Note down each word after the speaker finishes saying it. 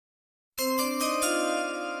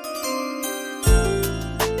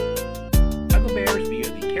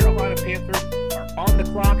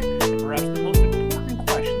clock, and perhaps the most important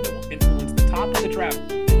question that will influence the top of the draft: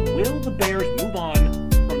 will the Bears move on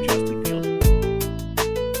from Justin Fields?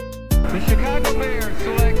 The Chicago Bears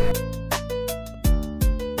select.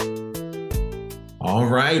 All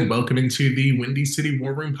right, welcome into the Windy City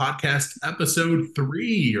War Room Podcast, episode 3.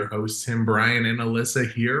 Your hosts, Tim, Brian, and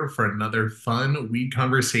Alyssa here for another fun week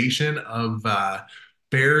conversation of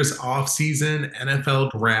Bears offseason,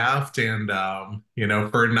 NFL draft, and,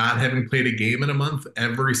 for not having played a game in a month,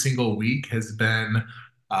 every single week has been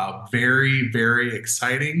very, very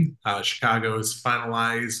exciting. Chicago has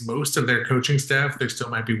finalized most of their coaching staff. There still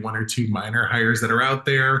might be one or two minor hires that are out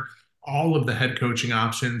there. All of the head coaching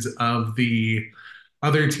options of the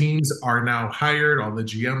other teams are now hired. All the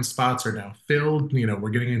GM spots are now filled. We're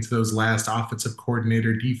getting into those last offensive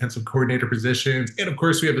coordinator, defensive coordinator positions. And of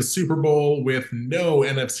course, we have a Super Bowl with no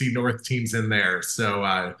NFC North teams in there.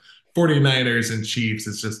 So 49ers and Chiefs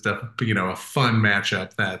is just a fun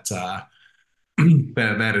matchup that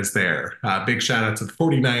is there. Big shout out to the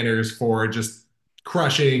 49ers for just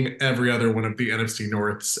crushing every other one of the NFC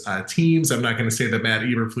North's teams. I'm not going to say that Matt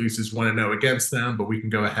Eberflus is 1-0 against them, but we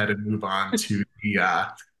can go ahead and move on to the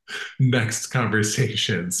next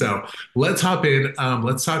conversation. So let's hop in.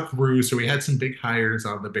 Let's talk through. So we had some big hires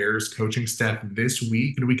on the Bears coaching staff this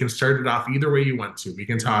week, and we can start it off either way you want to. We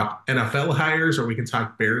can talk NFL hires or we can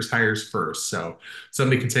talk Bears hires first. So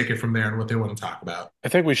somebody can take it from there on what they want to talk about. I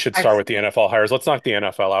think we should start with the NFL hires. Let's knock the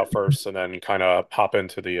NFL out first and then kind of hop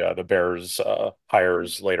into the Bears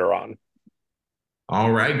hires later on.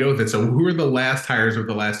 All right, go with it. So who are the last hires of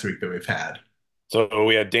the last week that we've had? So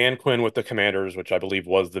we had Dan Quinn with the Commanders, which I believe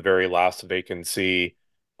was the very last vacancy.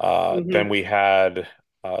 Then we had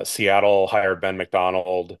Seattle hire Ben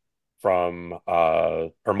McDonald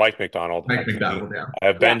or Mike McDonald. Mike McDonald, yeah. I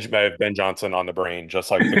have Ben Johnson on the brain,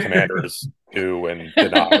 just like the Commanders do and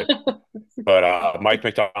deny. But Mike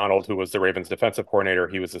McDonald, who was the Ravens defensive coordinator,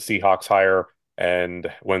 he was the Seahawks hire.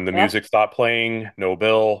 And when the music stopped playing, no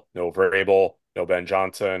Bill, no Vrabel, no Ben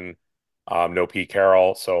Johnson, no Pete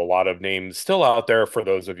Carroll. So a lot of names still out there for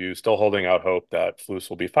those of you still holding out hope that Flus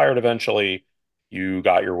will be fired eventually. You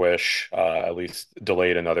got your wish, at least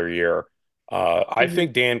delayed another year. I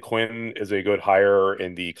think Dan Quinn is a good hire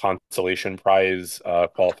in the consolation prize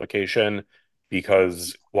qualification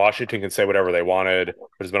because Washington can say whatever they wanted.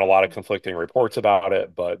 There's been a lot of conflicting reports about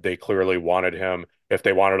it, but they clearly wanted him. If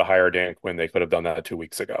they wanted to hire Dan Quinn, they could have done that 2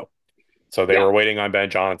 weeks ago. So they were waiting on Ben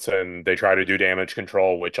Johnson. They tried to do damage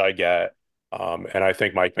control, which I get. And I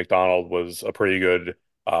think Mike McDonald was a pretty good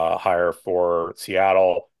hire for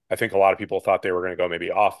Seattle. I think a lot of people thought they were going to go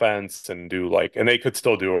maybe offense and and they could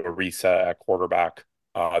still do a reset at quarterback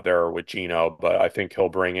there with Geno, but I think he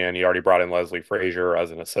already brought in Leslie Frazier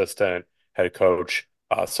as an assistant head coach.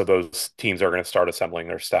 So those teams are going to start assembling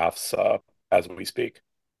their staffs as we speak.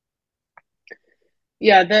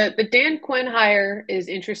 Yeah, the Dan Quinn hire is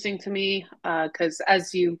interesting to me because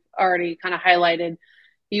as you already kind of highlighted,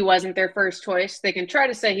 he wasn't their first choice. They can try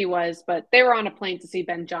to say he was, but they were on a plane to see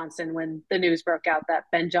Ben Johnson when the news broke out that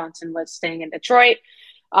Ben Johnson was staying in Detroit.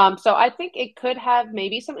 So I think it could have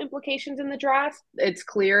maybe some implications in the draft. It's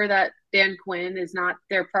clear that Dan Quinn is not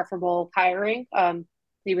their preferable hiring.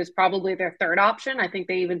 He was probably their third option. I think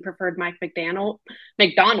they even preferred Mike McDonald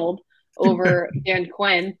over Dan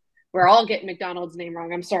Quinn. We're all getting McDonald's name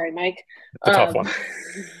wrong. I'm sorry, Mike. It's a tough one.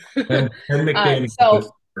 And McDaniel.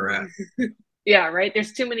 Yeah, right.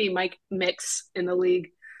 There's too many Mike Mix in the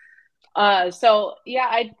league. I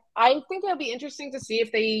think it'll be interesting to see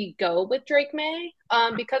if they go with Drake May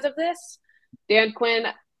because of this. Dan Quinn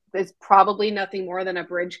is probably nothing more than a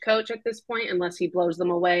bridge coach at this point, unless he blows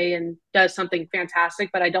them away and does something fantastic.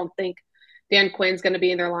 But I don't think Dan Quinn's going to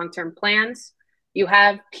be in their long-term plans. You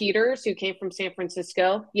have Peters, who came from San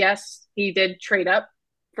Francisco. Yes, he did trade up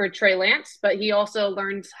for Trey Lance, but he also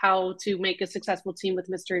learned how to make a successful team with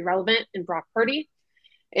Mr. Irrelevant and Brock Purdy.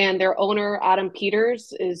 And their owner, Adam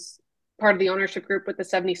Peters, is part of the ownership group with the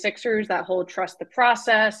 76ers, that whole trust the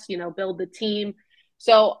process, build the team.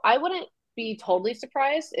 So I wouldn't be totally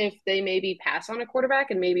surprised if they maybe pass on a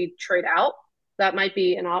quarterback and maybe trade out. That might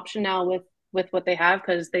be an option now with what they have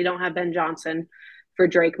because they don't have Ben Johnson for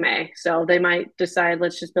Drake May. So they might decide,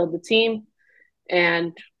 let's just build the team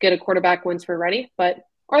and get a quarterback once we're ready.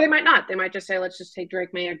 Or they might not. They might just say, let's just take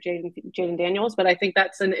Drake May or Jaden Daniels. But I think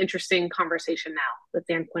that's an interesting conversation now with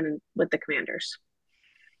Dan Quinn and with the Commanders.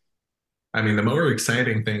 I mean, the more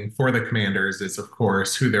exciting thing for the Commanders is, of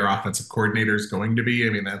course, who their offensive coordinator is going to be. I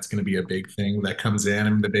mean, that's going to be a big thing that comes in. I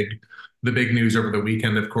mean, the big the big news over the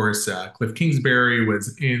weekend, of course, Cliff Kingsbury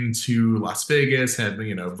was into Las Vegas, had,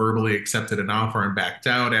 verbally accepted an offer and backed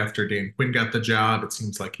out after Dan Quinn got the job. It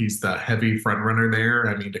seems like he's the heavy front runner there.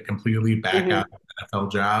 I mean, to completely back out Hmm. of an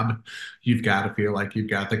NFL job, you've got to feel like you've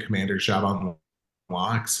got the Commander's job on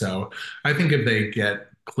lock. So I think if they get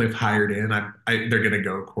Cliff hired in, they're going to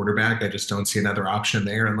go quarterback. I just don't see another option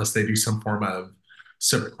there unless they do some form of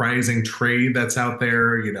surprising trade that's out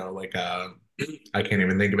there, like I can't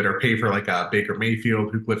even think of it, or pay for like a Baker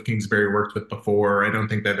Mayfield, who Cliff Kingsbury worked with before. I don't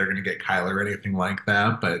think that they're going to get Kyler or anything like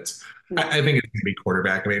that, but No. I think it's going to be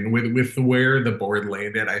quarterback. I mean, with where the board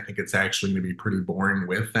landed, I think it's actually going to be pretty boring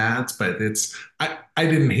with that. But I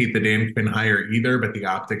didn't hate the Dan Quinn hire either, but the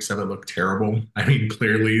optics of it looked terrible. I mean,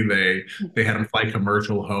 clearly they had him fly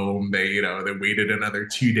commercial home. They waited another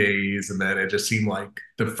 2 days, and then it just seemed like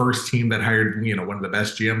the first team that hired one of the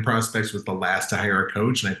best GM prospects was the last to hire a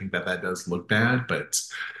coach, and I think that that does look bad, but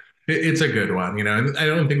it's a good one, and I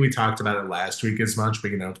don't think we talked about it last week as much,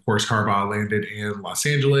 but of course, Harbaugh landed in Los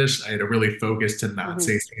Angeles. I had to really focus to not Hmm.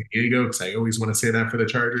 say San Diego because I always want to say that for the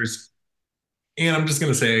Chargers. And I'm just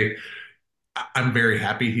going to say I'm very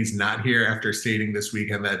happy he's not here after stating this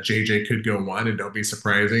weekend that JJ could go one, and don't be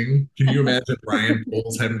surprising. Can you imagine Ryan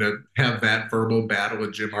Poles having to have that verbal battle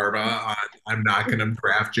with Jim Harbaugh on I'm not going to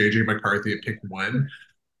draft JJ McCarthy at pick one?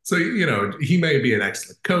 So, he may be an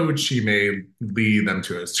excellent coach. He may lead them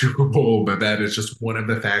to a Super Bowl, but that is just one of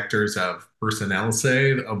the factors of personnel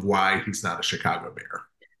say of why he's not a Chicago Bear.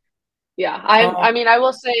 Yeah, Uh, I mean, I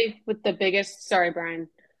will say with the biggest, sorry, Brian,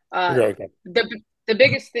 uh, okay. the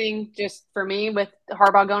biggest thing just for me with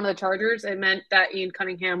Harbaugh going to the Chargers, it meant that Ian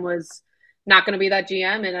Cunningham was not going to be that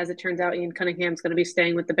GM, and as it turns out, Ian Cunningham's going to be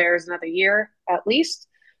staying with the Bears another year at least,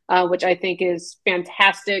 which I think is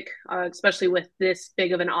fantastic, especially with this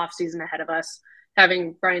big of an offseason ahead of us.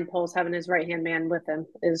 Having Brian Poles having his right hand man with him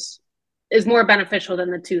is more beneficial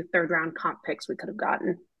than the 2 third-round comp picks we could have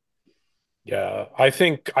gotten. Yeah, I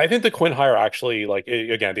think the Quinn hire actually, like,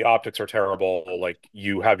 again, the optics are terrible. Like,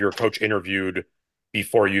 you have your coach interviewed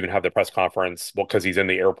before you even have the press conference, well, because he's in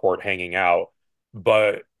the airport hanging out.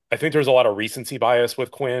 But I think there's a lot of recency bias with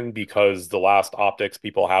Quinn because the last optics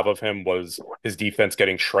people have of him was his defense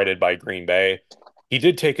getting shredded by Green Bay. He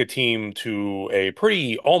did take a team to a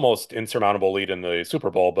pretty almost insurmountable lead in the Super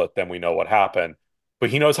Bowl, but then we know what happened. But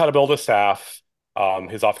he knows how to build a staff.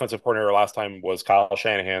 His offensive coordinator last time was Kyle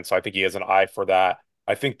Shanahan, so I think he has an eye for that.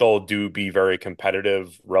 I think they'll do be very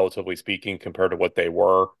competitive, relatively speaking, compared to what they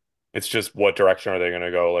were. It's just what direction are they going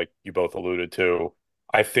to go, like you both alluded to.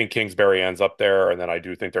 I think Kingsbury ends up there, and then I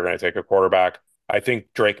do think they're going to take a quarterback. I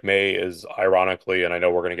think Drake May is ironically, and I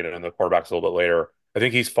know we're going to get into the quarterbacks a little bit later. I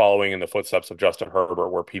think he's following in the footsteps of Justin Herbert,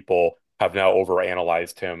 where people have now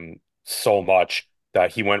overanalyzed him so much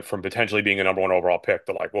that he went from potentially being a number one overall pick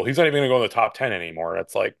to like, well, he's not even going to go in the top 10 anymore.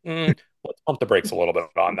 It's like, let's pump the brakes a little bit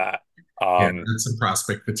on that. Yeah, that's some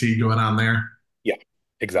prospect fatigue going on there. Yeah, Yeah.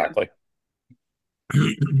 exactly.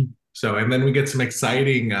 So, and then we get some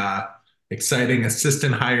exciting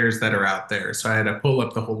assistant hires that are out there. So I had to pull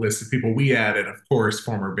up the whole list of people we added. Of course,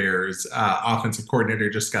 former Bears offensive coordinator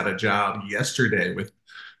just got a job yesterday with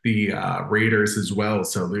the Raiders as well.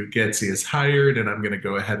 So Luke Getsy is hired, and I'm going to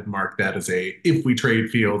go ahead and mark that as a if we trade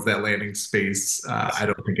Fields, that landing space I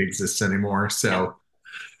don't think exists anymore. Yeah. So,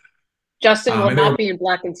 Justin will and then not be in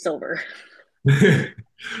black and silver.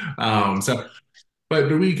 so but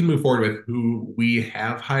we can move forward with who we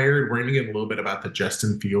have hired. We're going to get a little bit about the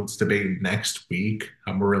Justin Fields debate next week.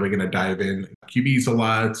 We're really going to dive in QBs a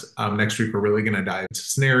lot. Next week, we're really going to dive into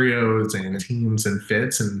scenarios and teams and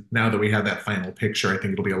fits. And now that we have that final picture, I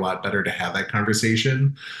think it'll be a lot better to have that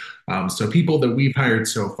conversation. So people that we've hired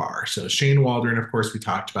so far. So Shane Waldron, of course, we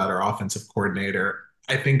talked about, our offensive coordinator.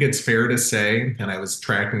 I think it's fair to say, and I was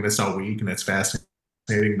tracking this all week, and it's fascinating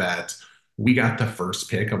that we got the first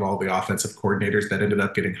pick of all the offensive coordinators that ended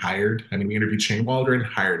up getting hired. I mean, we interviewed Shane Waldron,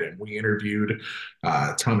 hired him. We interviewed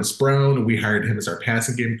Thomas Brown. We hired him as our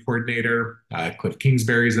passing game coordinator. Cliff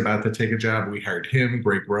Kingsbury is about to take a job. We hired him.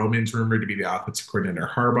 Greg Roman's rumored to be the offensive coordinator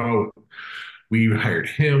at Harbaugh. We hired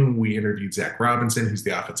him. We interviewed Zach Robinson, who's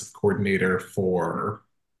the offensive coordinator for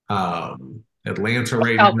Atlanta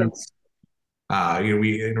right now. Falcons.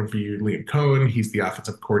 We interviewed Liam Cohen. He's the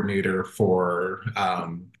offensive coordinator for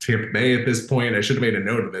Tampa Bay at this point. I should have made a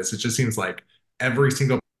note of this. It just seems like every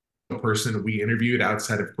single person we interviewed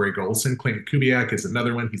outside of Greg Olson, Clayton Kubiak is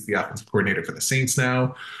another one. He's the offensive coordinator for the Saints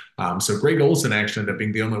now. So Greg Olson actually ended up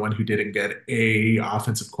being the only one who didn't get a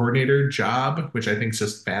offensive coordinator job, which I think is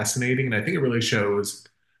just fascinating. And I think it really shows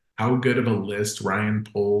how good of a list Ryan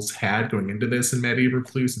Poles had going into this and Matt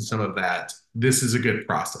Eberflus and some of that. This is a good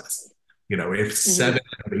process. if Mhm. 7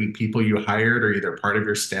 out of 8 people you hired are either part of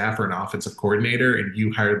your staff or an offensive coordinator, and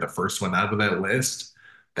you hired the first one out of that list,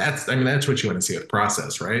 that's what you want to see with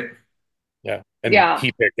process, right? Yeah. And Yeah.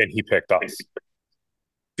 he picked us.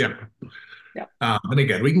 Yeah. Yeah. And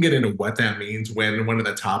again, we can get into what that means when one of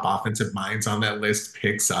the top offensive minds on that list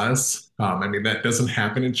picks us. That doesn't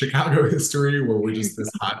happen in Chicago history where we're just this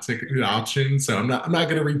hot ticket option. So I'm not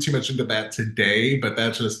going to read too much into that today, but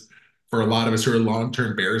that's just for a lot of us who are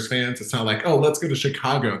long-term Bears fans. It's not like, oh, let's go to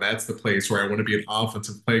Chicago. That's the place where I want to be an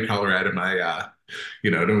offensive play caller out of my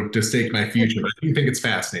to stake my future. But I do think it's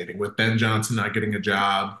fascinating with Ben Johnson not getting a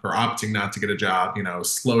job or opting not to get a job,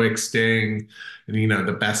 Slowick staying, and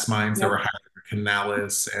the best minds that were Yep. hired,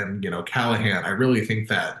 Canales and Callahan. I really think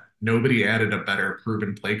that nobody added a better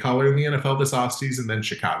proven play caller in the NFL this offseason than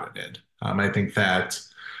Chicago did. I think that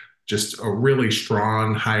just a really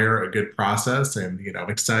strong hire, a good process, and I'm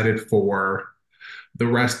excited for the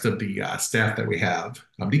rest of the staff that we have.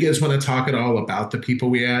 Do you guys want to talk at all about the people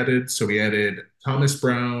we added? So we added Thomas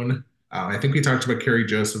Brown. I think we talked about Kerry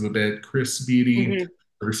Joseph a bit. Chris Beatty, Mhm.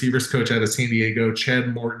 the receivers coach out of San Diego.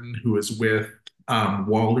 Chad Morton, who is with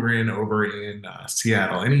Waldron over in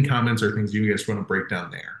Seattle. Any comments or things you guys want to break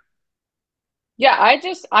down there? Yeah,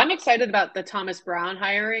 I'm excited about the Thomas Brown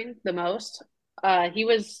hiring the most. He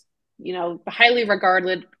was, highly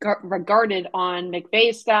regarded on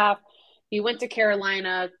McVay's staff. He went to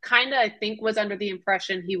Carolina, kind of, I think, was under the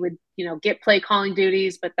impression he would, get play calling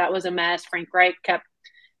duties, but that was a mess. Frank Reich kept,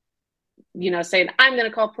 saying, I'm going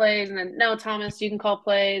to call plays. And then, no, Thomas, you can call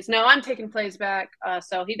plays. No, I'm taking plays back.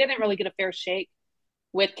 So he didn't really get a fair shake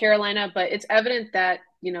with Carolina, but it's evident that,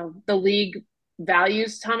 the league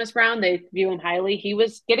values Thomas Brown. They view him highly. He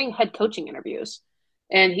was getting head coaching interviews,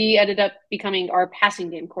 and he ended up becoming our passing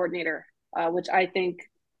game coordinator, which I think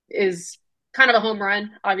is kind of a home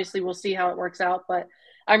run. Obviously, we'll see how it works out, but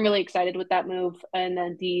I'm really excited with that move. And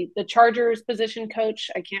then the Chargers position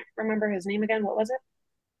coach, I can't remember his name again. What was it?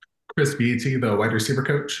 Chris Beatty, the wide receiver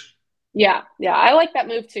coach. Yeah, I like that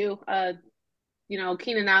move too.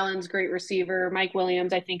 Keenan Allen's great receiver. Mike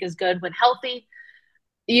Williams, I think, is good when healthy.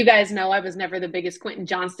 You guys know I was never the biggest Quentin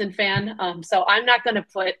Johnston fan, so I'm not going to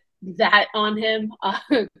put that on him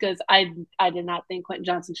because I did not think Quentin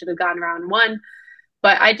Johnston should have gone round one.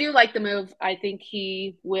 But I do like the move. I think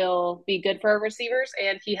he will be good for our receivers,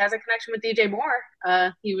 and he has a connection with DJ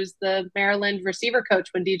Moore. He was the Maryland receiver coach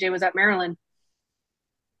when DJ was at Maryland.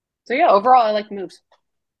 So yeah, overall, I like the moves.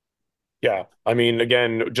 Yeah.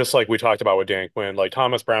 Again, just like we talked about with Dan Quinn, like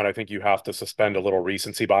Thomas Brown, I think you have to suspend a little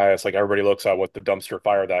recency bias. Like everybody looks at what the dumpster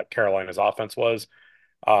fire that Carolina's offense was.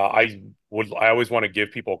 I always want to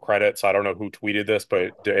give people credit. So I don't know who tweeted this,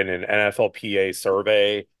 but in an NFLPA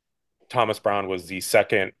survey, Thomas Brown was the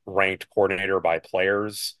second ranked coordinator by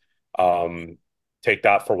players. Take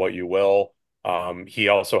that for what you will. He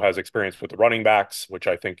also has experience with the running backs, which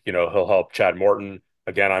I think, he'll help Chad Morton.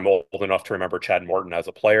 Again, I'm old enough to remember Chad Morton as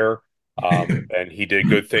a player. And he did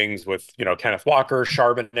good things with, Kenneth Walker,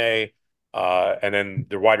 Charbonnet, and then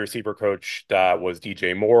the wide receiver coach that was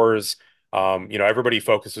DJ Moore's. Everybody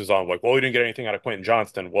focuses on like, well, we didn't get anything out of Quentin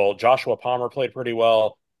Johnston. Well, Joshua Palmer played pretty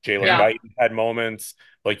well. Jalen Yeah. Guyton had moments.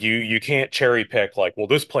 Like you can't cherry pick like, well,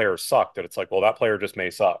 this player sucked. And it's like, well, that player just may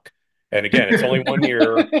suck. And again, it's only 1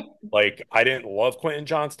 year. Like I didn't love Quentin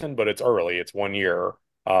Johnston, but it's early. It's 1 year.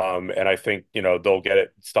 And I think, they'll get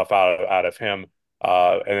stuff out of him.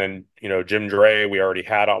 And then, Jim Dre, we already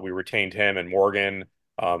had on, we retained him and Morgan.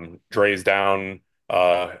 Dre's down.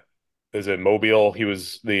 Is it Mobile? He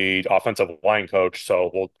was the offensive line coach,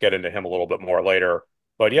 so we'll get into him a little bit more later.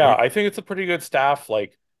 But yeah, I think it's a pretty good staff.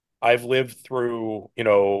 Like I've lived through,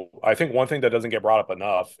 I think one thing that doesn't get brought up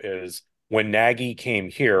enough is when Nagy came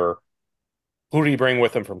here, who did he bring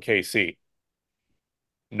with him from KC?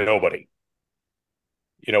 Nobody.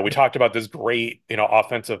 We talked about this great,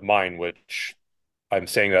 offensive mind, which I'm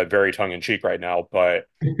saying that very tongue in cheek right now, but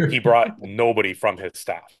he brought nobody from his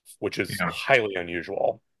staff, which is Yeah. highly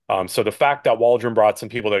unusual. So the fact that Waldron brought some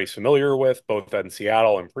people that he's familiar with, both in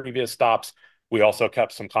Seattle and previous stops, we also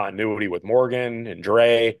kept some continuity with Morgan and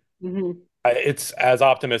Dre. Mm-hmm. It's as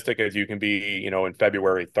optimistic as you can be, in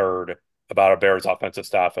February 3rd about a Bears offensive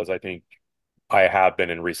staff as I think I have been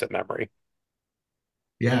in recent memory.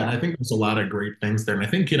 Yeah, and I think there's a lot of great things there. And I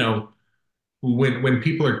think, when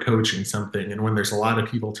people are coaching something and when there's a lot of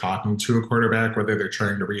people talking to a quarterback, whether they're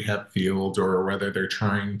trying to rehab field or whether they're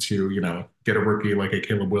trying to, get a rookie like a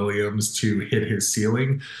Caleb Williams to hit his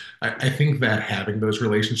ceiling, I think that having those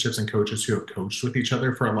relationships and coaches who have coached with each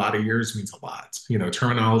other for a lot of years means a lot.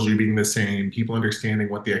 Terminology being the same, people understanding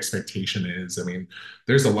what the expectation is.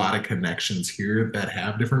 There's a lot of connections here that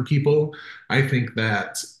have different people. I think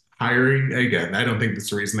that hiring, again, I don't think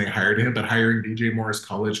that's the reason they hired him, but hiring DJ Moore's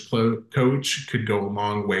coach could go a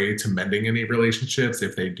long way to mending any relationships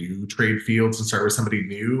if they do trade Fields and start with somebody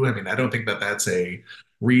new. I mean, I don't think that that's a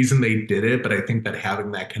reason they did it, but I think that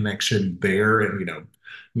having that connection there and,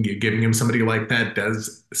 giving him somebody like that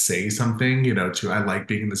does say something, to I like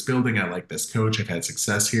being in this building. I like this coach. I've had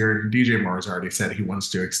success here. And DJ Moore's already said he wants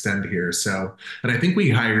to extend here. So, and I think we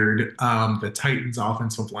hired the Titans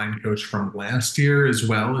offensive line coach from last year as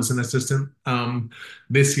well as an assistant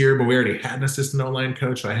this year, but we already had an assistant O-line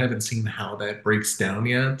coach. So I haven't seen how that breaks down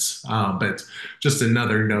yet. But just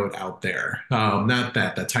another note out there. Not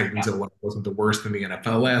that the Titans wasn't the worst in the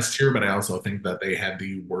NFL last year, but I also think that they had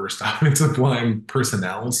the worst offensive line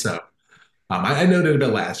personnel. So I noted a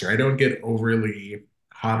bit last year. I don't get overly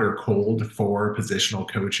hot or cold for positional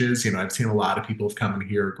coaches. I've seen a lot of people have come in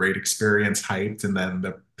here, great experience, hyped, and then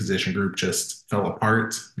the position group just fell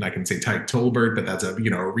apart. And I can say Tyke Tolbert, but that's a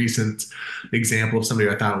recent example of somebody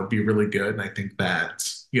I thought would be really good. And I think that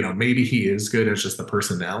maybe he is good as just the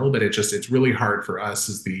personnel, but it's really hard for us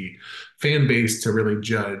as the fan base to really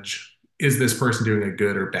judge, is this person doing a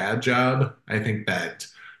good or bad job? I think that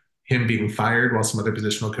him being fired while some other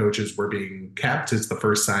positional coaches were being kept is the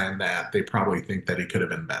first sign that they probably think that he could have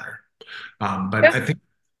been better. But yeah.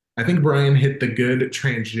 I think Brian hit the good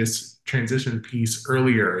transition piece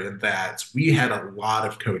earlier in that we had a lot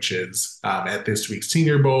of coaches at this week's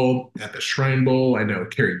Senior Bowl, at the Shrine Bowl. I know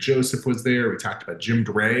Kerry Joseph was there. We talked about Jim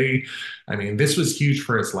Dray. I mean, this was huge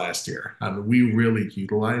for us last year. We really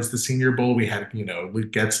utilized the Senior Bowl. We had,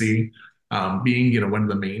 Luke Getsy being, one of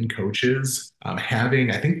the main coaches, I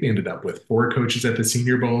think we ended up with 4 coaches at the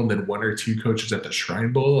Senior Bowl and then 1 or 2 coaches at the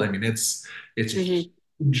Shrine Bowl. I mean, it's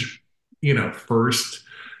huge, first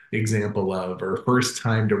example of, or first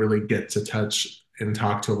time to really get to touch and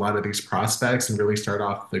talk to a lot of these prospects and really start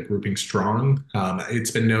off the grouping strong.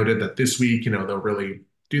 It's been noted that this week, they'll really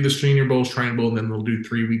do the Senior Bowl, Shrine Bowl, and then they'll do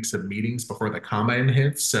 3 weeks of meetings before the combine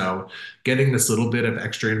hits. So getting this little bit of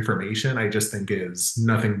extra information, I just think is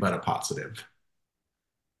nothing but a positive.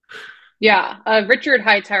 Yeah. Richard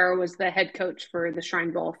Hightower was the head coach for the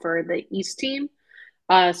Shrine Bowl for the East team.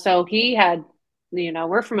 So he had,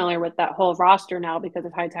 we're familiar with that whole roster now because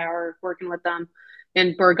of Hightower working with them.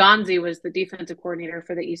 And Borgonzi was the defensive coordinator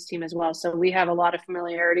for the East team as well. So we have a lot of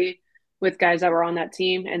familiarity with guys that were on that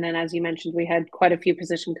team. And then, as you mentioned, we had quite a few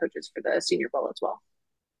position coaches for the Senior Bowl as well.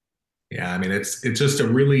 Yeah, I mean, it's just a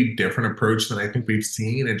really different approach than I think we've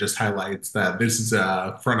seen. It just highlights that this is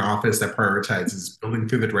a front office that prioritizes building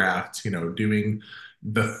through the draft, doing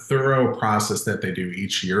the thorough process that they do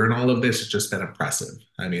each year. And all of this has just been impressive.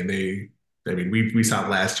 I mean, we saw it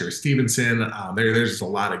last year, Stevenson. There's just a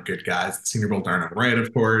lot of good guys. The Senior Bowl, Darnell Wright,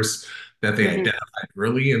 of course, that they identified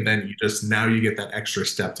early, and then you get that extra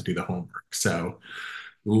step to do the homework. So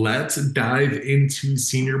let's dive into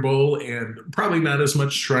Senior Bowl, and probably not as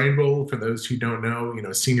much Shrine Bowl for those who don't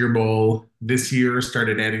know. Senior Bowl this year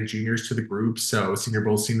started adding juniors to the group, so Senior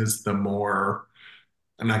Bowl is seen as the more,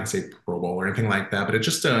 I'm not going to say Pro Bowl or anything like that, but it's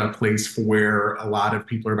just a place where a lot of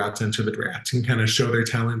people are about to enter the draft and kind of show their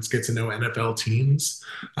talents, get to know NFL teams.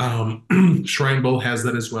 Shrine Bowl has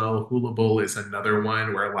that as well. Hula Bowl is another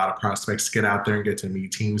one where a lot of prospects get out there and get to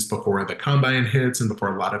meet teams before the combine hits and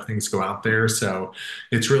before a lot of things go out there. So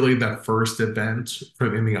it's really the first event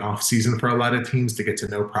in the off season for a lot of teams to get to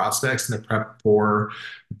know prospects and to prep for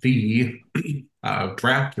the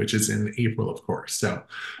draft, which is in April, of course. So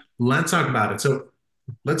let's talk about it. So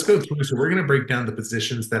let's go through. So we're going to break down the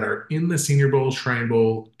positions that are in the Senior Bowl, Shrine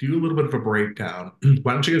Bowl, do a little bit of a breakdown.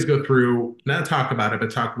 Why don't you guys go through, not talk about it,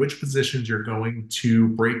 but talk which positions you're going to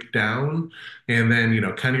break down, and then,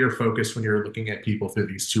 kind of your focus when you're looking at people through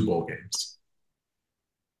these 2 bowl games.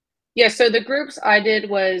 Yeah, so the groups I did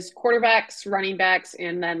was quarterbacks, running backs,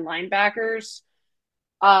 and then linebackers.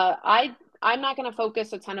 I'm not going to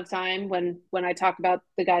focus a ton of time when I talk about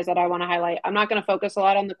the guys that I want to highlight. I'm not going to focus a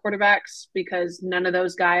lot on the quarterbacks because none of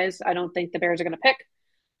those guys I don't think the Bears are going to pick.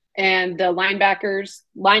 And the linebackers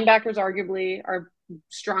arguably are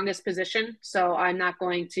strongest position. So I'm not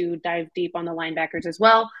going to dive deep on the linebackers as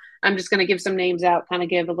well. I'm just going to give some names out, kind of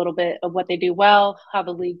give a little bit of what they do well, how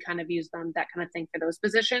the league kind of views them, that kind of thing for those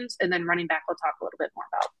positions. And then running back, we'll talk a little bit more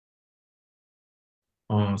about.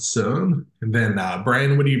 Awesome. And then,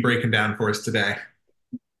 Brian, what are you breaking down for us today?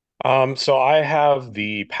 So I have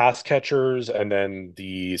the pass catchers and then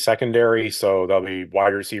the secondary. So there'll be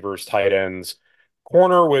wide receivers, tight ends,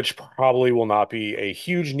 corner, which probably will not be a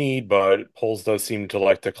huge need, but Poles does seem to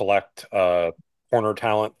like to collect corner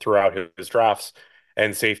talent throughout his drafts,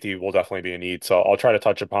 and safety will definitely be a need. So I'll try to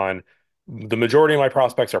touch upon The majority of my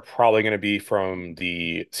prospects are probably going to be from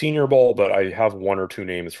the Senior Bowl, but I have one or two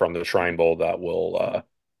names from the Shrine Bowl that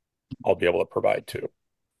I'll be able to provide too.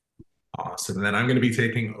 Awesome. And then I'm going to be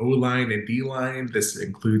taking O-line and D-line. This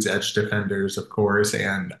includes edge defenders, of course,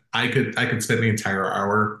 and I could spend the entire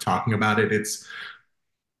hour talking about it. It's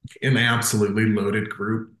an absolutely loaded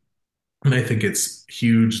group. And I think it's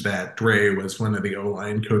huge that Dre was one of the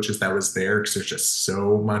O-line coaches that was there because there's just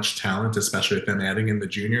so much talent, especially with them adding in the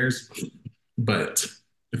juniors. But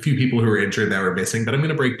a few people who were injured that were missing. But I'm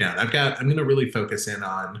going to break down. I'm going to really focus in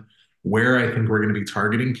on where I think we're going to be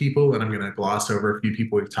targeting people, and I'm going to gloss over a few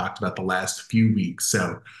people we've talked about the last few weeks.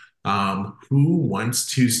 So, who wants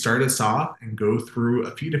to start us off and go through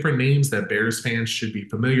a few different names that Bears fans should be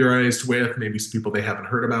familiarized with, maybe some people they haven't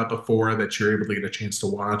heard about before that you're able to get a chance to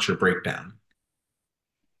watch or break down?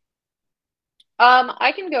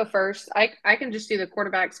 I can go first. I can just do the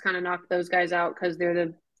quarterbacks, kind of knock those guys out because they're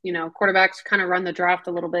the quarterbacks kind of run the draft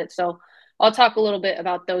a little bit. So I'll talk a little bit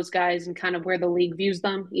about those guys and kind of where the league views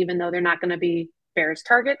them, even though they're not going to be Bears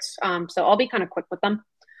targets. So I'll be kind of quick with them.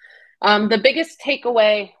 The biggest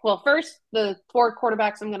takeaway, well, first, the four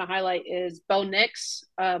quarterbacks I'm going to highlight is Bo Nix,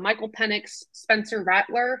 Michael Penix, Spencer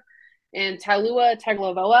Rattler, and Taulua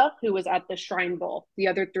Tagovailoa, who was at the Shrine Bowl. The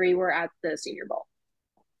other three were at the Senior Bowl.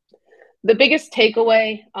 The biggest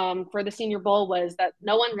takeaway for the Senior Bowl was that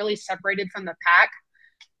no one really separated from the pack.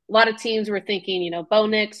 A lot of teams were thinking, Bo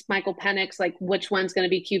Nix, Michael Penix, like which one's going to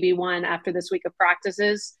be QB1 after this week of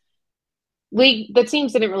practices. The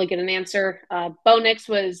teams didn't really get an answer. Bo Nix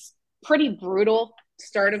was pretty brutal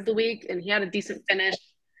start of the week, and he had a decent finish.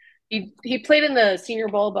 He played in the Senior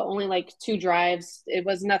Bowl, but only like 2 drives. It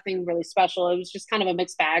was nothing really special. It was just kind of a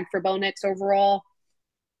mixed bag for Bo Nix overall.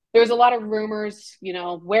 There was a lot of rumors,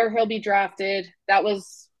 where he'll be drafted. That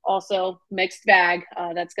was also mixed bag.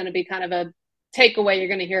 That's going to be kind of a takeaway you're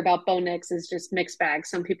going to hear about Bo Nix is just mixed bag.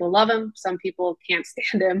 Some people love him. Some people can't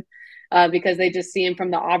stand him because they just see him from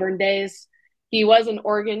the Auburn days. He was an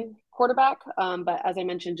Oregon quarterback, but as I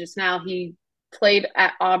mentioned just now, he played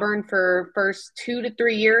at Auburn for first 2 to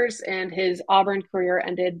 3 years, and his Auburn career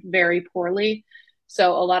ended very poorly.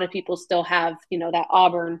 So a lot of people still have, that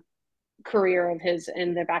Auburn career of his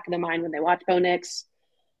in the back of their mind when they watch Bo Nix.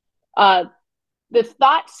 The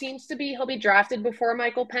thought seems to be he'll be drafted before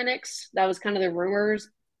Michael Penix. That was kind of the rumors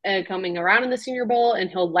coming around in the Senior Bowl, and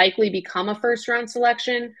he'll likely become a first-round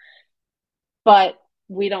selection. But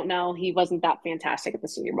we don't know. He wasn't that fantastic at the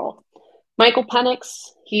Senior Bowl. Michael Penix,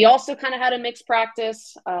 he also kind of had a mixed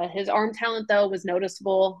practice. His arm talent, though, was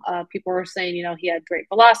noticeable. People were saying, he had great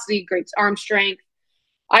velocity, great arm strength.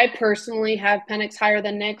 I personally have Penix higher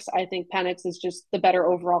than Nix. I think Penix is just the better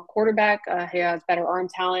overall quarterback. He has better arm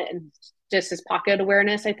talent, and just his pocket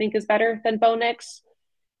awareness, I think, is better than Bo Nix.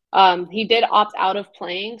 He did opt out of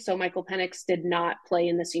playing, so Michael Penix did not play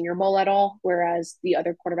in the Senior Bowl at all, whereas the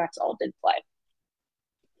other quarterbacks all did play.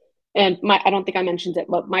 And I don't think I mentioned it,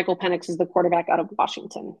 but Michael Penix is the quarterback out of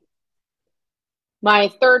Washington. My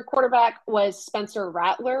third quarterback was Spencer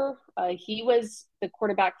Rattler. He was the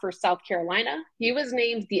quarterback for South Carolina. He was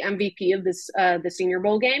named the MVP of the Senior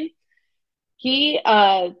Bowl game. He,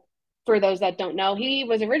 for those that don't know, he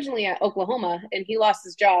was originally at Oklahoma, and he lost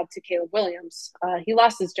his job to Caleb Williams. He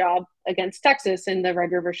lost his job against Texas in the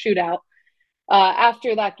Red River Shootout.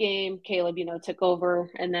 After that game, Caleb, took over,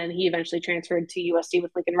 and then he eventually transferred to USC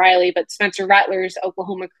with Lincoln Riley. But Spencer Rattler's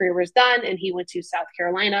Oklahoma career was done, and he went to South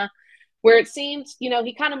Carolina, where it seemed,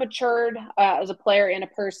 he kind of matured as a player and a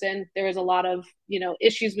person. There was a lot of,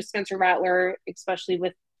 issues with Spencer Rattler, especially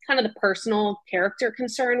with kind of the personal character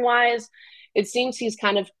concern-wise. It seems he's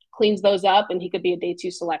kind of cleans those up, and he could be a day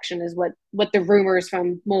 2 selection is what the rumors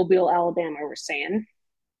from Mobile, Alabama were saying.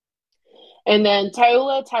 And then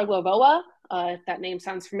Taulua Tagovailoa, if that name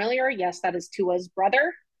sounds familiar, yes, that is Tua's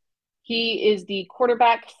brother. He is the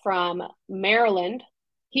quarterback from Maryland.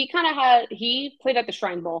 He played at the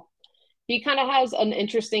Shrine Bowl. He kind of has an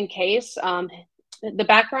interesting case. The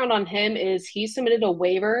background on him is he submitted a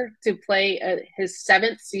waiver to play his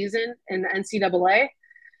 7th season in the NCAA.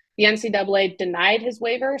 The NCAA denied his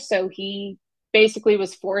waiver, so he basically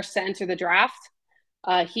was forced to enter the draft.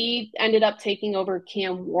 He ended up taking over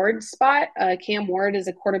Cam Ward's spot. Cam Ward is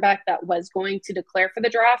a quarterback that was going to declare for the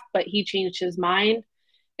draft, but he changed his mind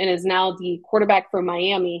and is now the quarterback for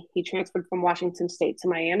Miami. He transferred from Washington State to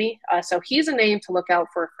Miami. So he's a name to look out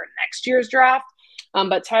for next year's draft.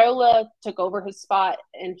 But Taulua took over his spot,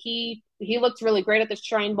 and he looked really great at the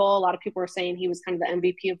Shrine Bowl. A lot of people were saying he was kind of the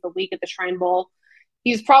MVP of the week at the Shrine Bowl.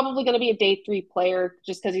 He's probably going to be a day 3 player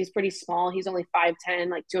just because he's pretty small. He's only 5'10",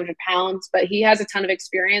 like 200 pounds, but he has a ton of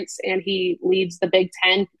experience, and he leads the Big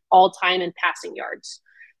Ten all time in passing yards.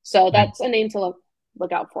 So that's a name to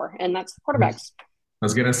look out for, and that's quarterbacks. I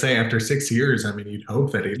was gonna say after 6 years, I mean, you'd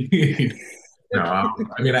hope that he'd no,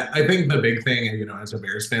 I mean, I think the big thing, as a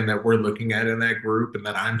Bears fan that we're looking at in that group and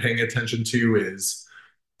that I'm paying attention to is,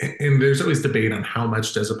 and there's always debate on how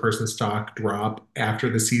much does a person's stock drop after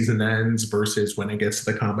the season ends versus when it gets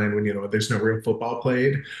to the combine when, there's no real football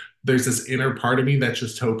played. There's this inner part of me that's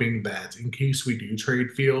just hoping that in case we do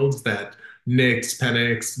trade Fields, that Nix,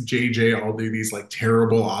 Penix, JJ all do these like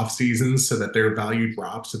terrible off seasons so that their value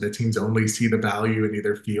drops so that teams only see the value in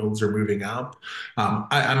either Fields or moving up.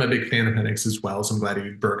 I'm a big fan of Penix as well, so I'm glad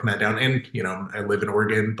you've broken that down. And, I live in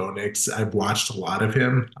Oregon, Bo Nix, I've watched a lot of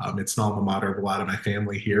him. It's an alma mater of a lot of my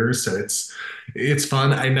family here, so it's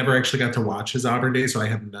fun. I never actually got to watch his Auburn days, so I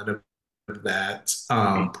have none of that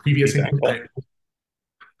previous.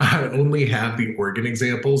 I only have the Oregon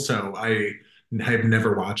example, so I've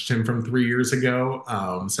never watched him from 3 years ago.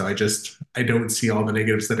 So I don't see all the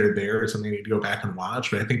negatives that are there. It's something I need to go back and watch.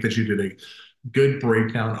 But I think that you did a good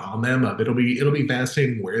breakdown on them. It'll be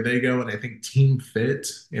fascinating where they go, and I think team fit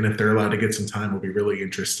and if they're allowed to get some time will be really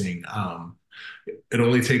interesting. It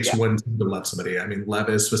only takes one team to love somebody. I mean,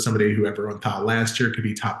 Levis was somebody who everyone thought last year could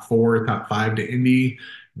be top 4, top 5 to Indy.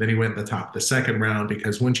 Then he went in the top of the second round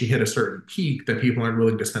because once you hit a certain peak that people aren't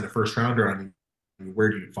willing to spend a first rounder on, where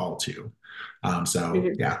do you fall to?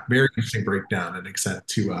 Yeah, very interesting breakdown and excited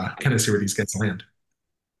to kind of see where these guys land.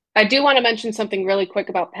 I do want to mention something really quick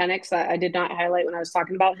about Penix that I did not highlight when I was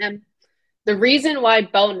talking about him. The reason why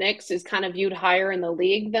Bo Nix is kind of viewed higher in the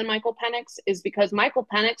league than Michael Penix is because Michael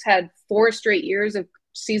Penix had 4 straight years of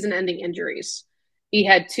season-ending injuries. He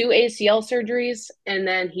had 2 ACL surgeries, and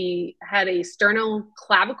then he had a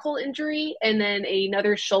sternoclavicle injury, and then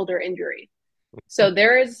another shoulder injury. So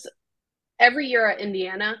there is every year at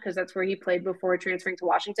Indiana, because that's where he played before transferring to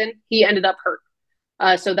Washington, he ended up hurt.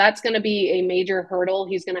 So that's going to be a major hurdle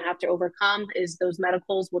he's going to have to overcome is those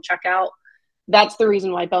medicals will check out. That's the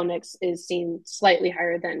reason why Bo Nix is seen slightly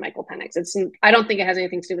higher than Michael Penix. I don't think it has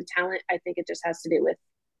anything to do with talent. I think it just has to do with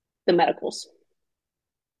the medicals.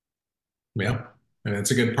 Yeah. And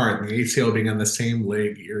it's a good part. And the ACL being on the same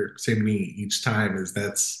leg or same knee each time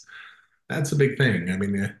that's a big thing. I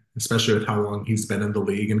mean, especially with how long he's been in the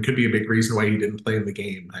league and could be a big reason why he didn't play in the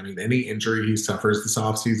game. I mean, any injury he suffers this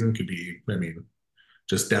offseason could be,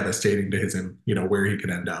 just devastating to his, where he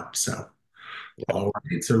could end up. So, all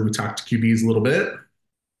right. So we talked to QBs a little bit.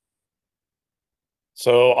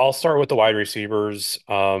 So I'll start with the wide receivers.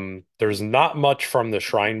 There's not much from the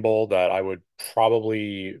Shrine Bowl that I would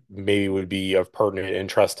maybe would be of pertinent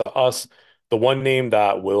interest to us. The one name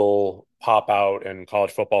that will pop out and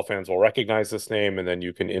college football fans will recognize this name, and then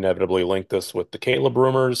you can inevitably link this with the Caleb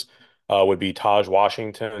rumors, would be Taj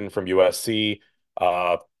Washington from USC.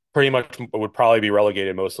 Pretty much would probably be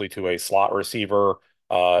relegated mostly to a slot receiver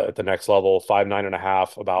at the next level,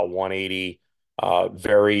 5'9.5", about 180.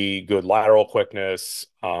 Very good lateral quickness.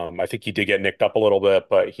 I think he did get nicked up a little bit,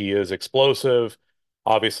 but he is explosive.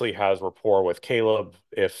 Obviously has rapport with Caleb.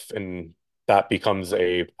 And that becomes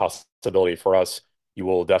a possibility for us, you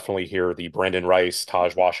will definitely hear the Brandon Rice,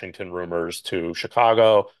 Taj Washington rumors to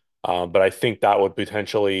Chicago. But I think that would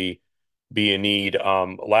potentially be a need.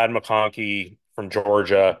 Ladd McConkey from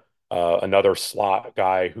Georgia, another slot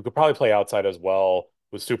guy who could probably play outside as well,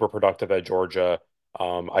 was super productive at Georgia.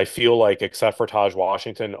 I feel like except for Taj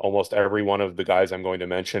Washington, almost every one of the guys I'm going to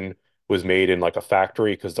mention was made in like a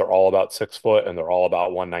factory because they're all about 6 foot and they're all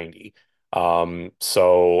about 190.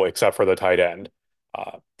 So except for the tight end.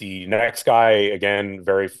 The next guy, again,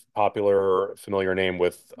 very popular, familiar name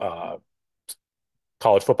with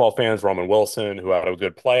college football fans, Roman Wilson, who had a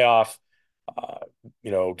good playoff.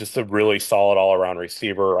 Just a really solid all-around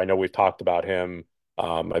receiver. I know we've talked about him.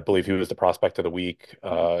 I believe he was the prospect of the week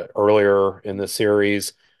earlier in the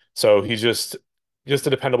series. So he's just a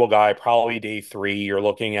dependable guy, probably day 3 you're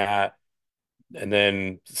looking at. And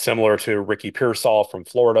then similar to Ricky Pearsall from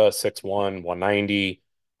Florida, 6'1", 190,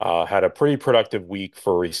 had a pretty productive week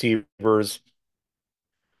for receivers.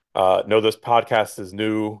 Know this podcast is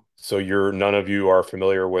new, so none of you are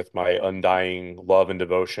familiar with my undying love and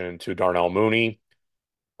devotion to Darnell Mooney.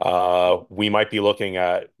 We might be looking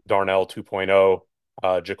at Darnell 2.0.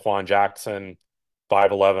 Jaquan Jackson,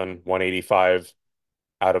 5'11", 185,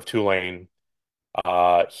 out of Tulane.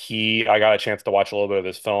 I got a chance to watch a little bit of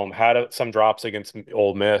this film, had some drops against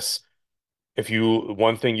Ole Miss.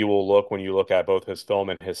 One thing you will look when you look at both his film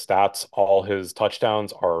and his stats, all his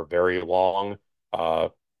touchdowns are very long.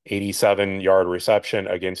 87-yard reception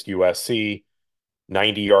against USC,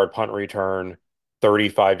 90-yard punt return,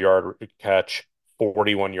 35-yard catch,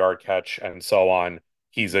 41-yard catch, and so on.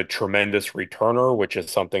 He's a tremendous returner, which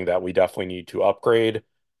is something that we definitely need to upgrade.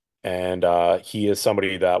 And he is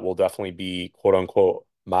somebody that will definitely be quote unquote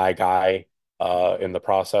my guy in the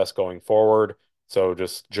process going forward. So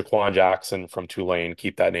just Jaquan Jackson from Tulane,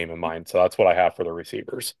 keep that name in mind. So that's what I have for the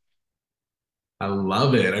receivers. I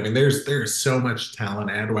love it. I mean, there's so much talent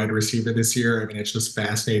at wide receiver this year. I mean, it's just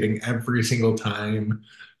fascinating every single time.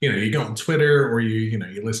 You go on Twitter or you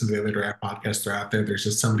listen to the other draft podcasts that are out there. There's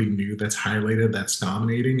just somebody new that's highlighted, that's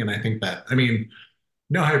dominating. And I think that, I mean,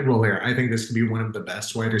 no hyperbole here. I think this could be one of the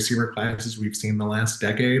best wide receiver classes we've seen in the last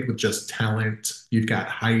decade with just talent. You've got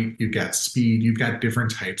height, you've got speed, you've got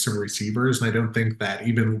different types of receivers. And I don't think that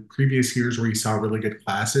even previous years where you saw really good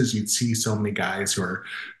classes, you'd see so many guys who are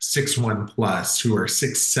 6'1" plus, who are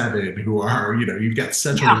 6'7", who are, you've got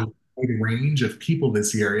such a Yeah. wide range of people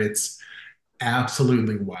this year. It's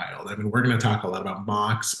absolutely wild. I mean, we're going to talk a lot about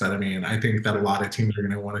mocks, but I mean, I think that a lot of teams are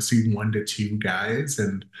going to want to see 1 to 2 guys.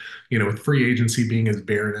 And, with free agency being as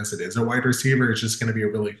barren as it is, a wide receiver is just going to be a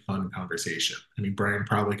really fun conversation. I mean, Brian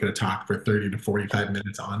probably could have talked for 30 to 45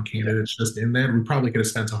 minutes on candidates just in that. We probably could have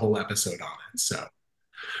spent a whole episode on it. So,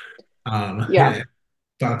 Yeah.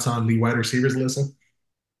 thoughts on the wide receivers, Alyssa?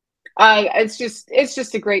 It's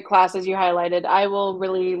just a great class as you highlighted. I will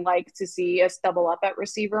really like to see us double up at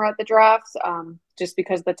receiver at the draft, just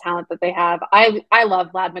because the talent that they have. I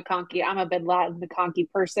love Lad McConkey. I'm a big Lad McConkey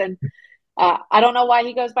person. I don't know why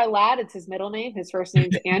he goes by Lad. It's his middle name. His first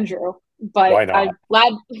name's Andrew. Why But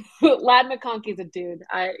not? Lad McConkey's a dude.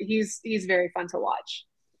 He's very fun to watch.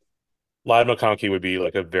 Lad McConkey would be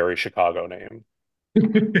like a very Chicago name.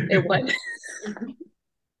 It would.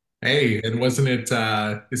 Hey, and wasn't it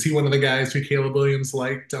is he one of the guys who Caleb Williams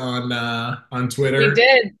liked on Twitter? He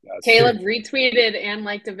did. Yes. Caleb retweeted and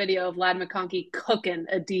liked a video of Lad McConkey cooking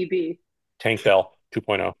a DB. Tank Dell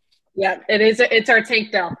 2.0. Yeah, it is. It's our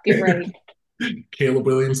Tank Dell. Get ready. Caleb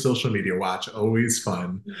Williams social media watch, always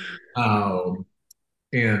fun. So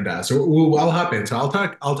I'll hop in. So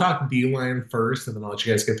I'll talk D line first, and then I'll let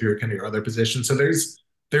you guys get through kind of your other positions. So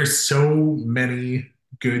there's so many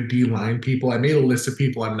good D line people. I made a list of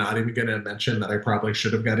people I'm not even going to mention that I probably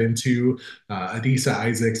should have got into. Adisa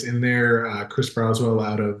Isaacs in there. Chris Broswell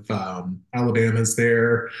out of Alabama's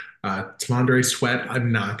there. Tamondre Sweat,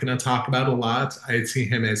 I'm not going to talk about a lot. I see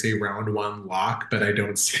him as a round 1 lock, but I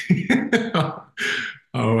don't see.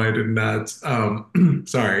 Oh, I did not.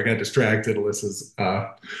 Sorry, I got distracted. Alyssa's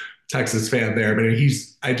Texas fan there, but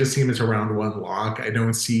I just see him as a round 1 lock. I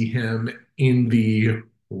don't see him in the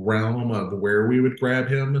realm of where we would grab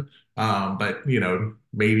him. But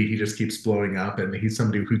maybe he just keeps blowing up and he's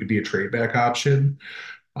somebody who could be a trade back option.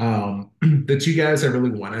 The 2 guys I really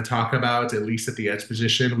want to talk about, at least at the edge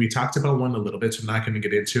position, we talked about one a little bit, so I'm not going to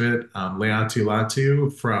get into it. Leatu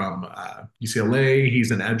Latu from UCLA,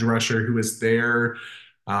 he's an edge rusher who is there.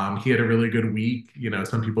 He had a really good week.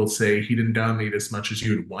 Some people say he didn't dominate as much as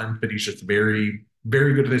you would want, but he's just very,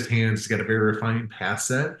 very good with his hands. He's got a very refined pass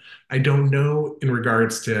set. I don't know in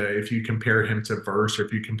regards to if you compare him to Verse or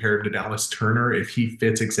if you compare him to Dallas Turner, if he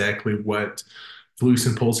fits exactly what Flus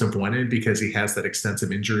and Pulse have wanted because he has that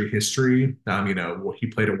extensive injury history. He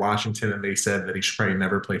played at Washington and they said that he should probably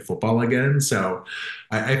never play football again. So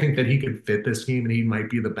I think that he could fit this team and he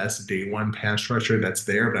might be the best day 1 pass rusher that's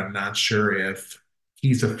there, but I'm not sure if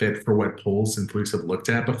he's a fit for what Pulse and Flus have looked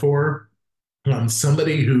at before.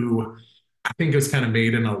 Somebody who I think it was kind of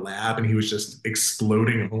made in a lab and he was just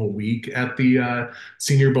exploding all week at the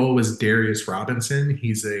Senior Bowl was Darius Robinson.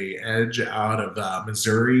 He's a edge out of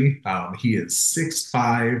Missouri. He is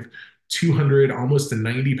 6'5", 200, almost to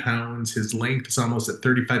 90 pounds. His length is almost at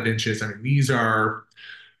 35 inches. I mean, these are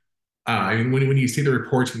when you see the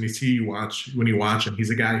reports, when you watch him, he's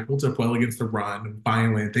a guy who holds up well against the run,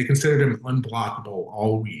 violent. They considered him unblockable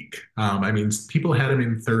all week. People had him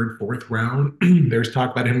in 3rd, 4th round. There's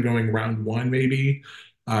talk about him going round 1 maybe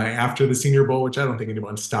after the Senior Bowl, which I don't think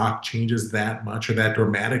anyone's stock changes that much or that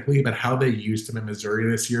dramatically. But how they used him in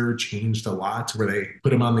Missouri this year changed a lot, where they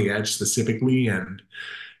put him on the edge specifically, and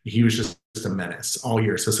he was just a menace all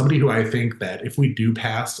year. So somebody who I think that if we do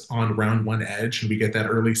pass on round 1 edge and we get that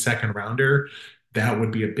early 2nd rounder, that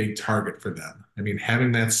would be a big target for them. I mean,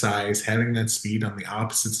 having that size, having that speed on the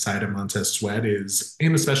opposite side of Montez Sweat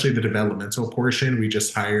and especially the developmental portion. We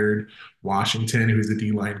just hired Washington, who's a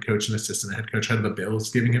D-line coach and assistant head coach out of the Bills,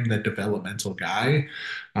 giving him that developmental guy.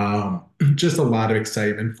 Just a lot of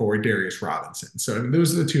excitement for Darius Robinson. So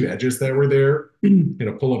those are the 2 edges that were there.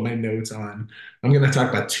 Pull up my notes on. I'm going to talk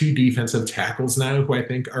about 2 defensive tackles now who I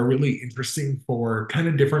think are really interesting for kind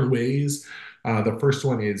of different ways. The first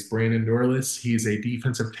one is Brandon Norlis. He's a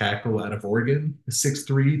defensive tackle out of Oregon,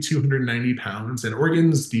 6'3", 290 pounds. And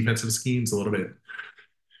Oregon's defensive scheme's a little bit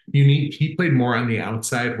he played more on the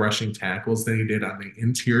outside rushing tackles than he did on the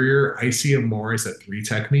interior. I see him more as a three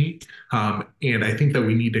technique. And I think that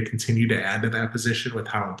we need to continue to add to that position with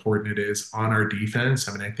how important it is on our defense.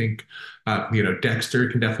 I mean, I think, Dexter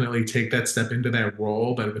can definitely take that step into that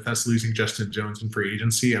role, but with us losing Justin Jones in free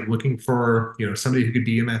agency, I'm looking for, somebody who could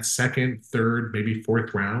be in that second, third, maybe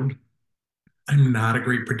fourth round. I'm not a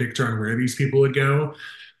great predictor on where these people would go.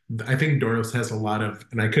 I think Doros has a lot of,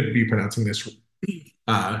 and I could be pronouncing this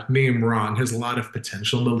name wrong, has a lot of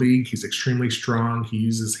potential in the league. He's extremely strong. He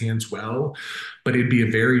uses hands well, but it'd be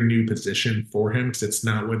a very new position for him because it's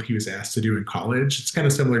not what he was asked to do in college. It's kind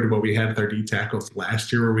of similar to what we had with our D tackles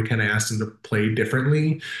last year, where we kind of asked him to play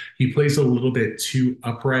differently. He plays a little bit too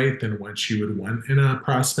upright than what you would want in a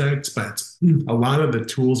prospect, but a lot of the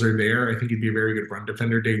tools are there. I think he'd be a very good run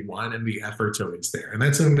defender day one, and the effort's always there. And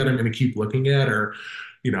that's something that I'm going to keep looking at. Or,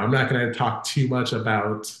 I'm not going to talk too much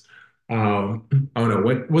about oh no,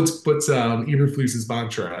 what's Eberflus's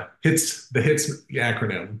mantra? Hits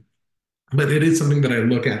acronym, but it is something that I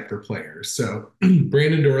look at for players. So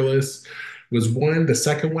Brandon Dorlus was one. The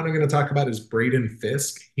second one I'm going to talk about is Braden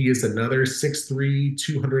Fisk. He is another 6'3",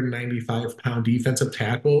 295-pound defensive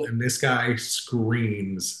tackle, and this guy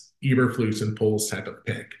screams Eberflus and Poles type of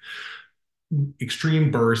pick.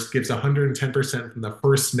 Extreme burst, gives 110% from the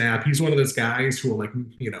first snap. He's one of those guys who will, like,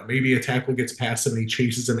 maybe a tackle gets past him and he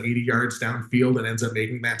chases him 80 yards downfield and ends up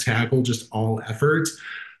making that tackle just all effort.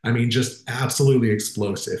 I mean, just absolutely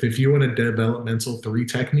explosive. If you want a developmental three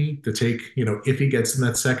technique to take, if he gets in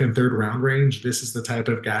that second, third round range, this is the type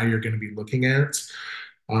of guy you're going to be looking at.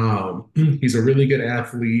 He's a really good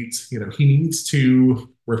athlete. He needs to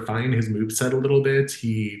refine his moveset a little bit.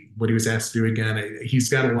 What he was asked to do again, he's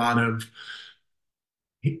got a lot of,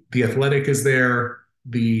 the athletic is there,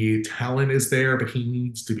 the talent is there, but he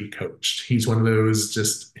needs to be coached. He's one of those,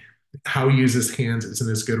 just how he uses his hands isn't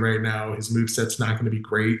as good right now. His moveset's not going to be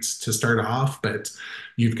great to start off, but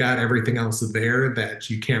you've got everything else there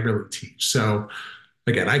that you can't really teach. So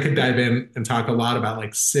again, I could dive in and talk a lot about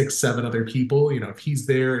like 6, 7 other people. If he's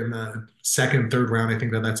there in the second, third round, I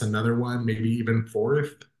think that's another one, maybe even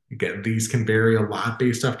fourth. Again, these can vary a lot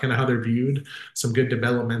based off kind of how they're viewed. Some good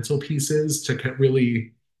developmental pieces to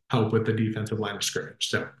really help with the defensive line of scrimmage.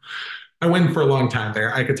 So I went for a long time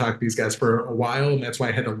there. I could talk to these guys for a while, and that's why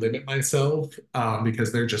I had to limit myself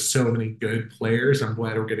because they're just so many good players. I'm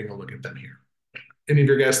glad we're getting a look at them here. Any of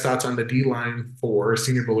your guys' thoughts on the D-line for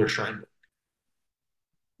Senior Bowl or Shrine Bowl?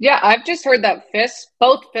 Yeah, I've just heard that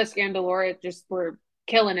both Fisk and Delora just were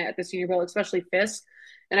killing it at the Senior Bowl, especially Fisk.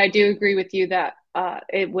 And I do agree with you that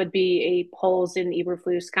it would be a Poles and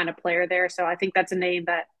Eberflus kind of player there. So I think that's a name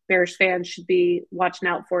that Bears fans should be watching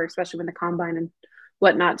out for, especially when the combine and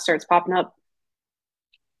whatnot starts popping up.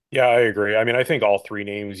 Yeah, I agree. I mean, I think all three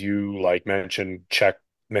names you mentioned check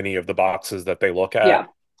many of the boxes that they look at. Yeah.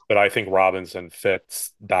 But I think Robinson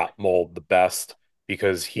fits that mold the best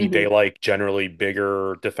because they like generally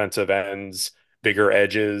bigger defensive ends, bigger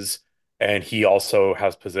edges, and he also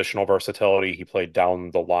has positional versatility. He played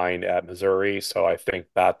down the line at Missouri, so I think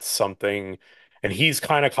that's something. And he's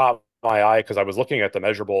kind of caught my eye because I was looking at the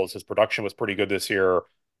measurables. His production was pretty good this year.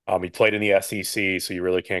 He played in the SEC, so you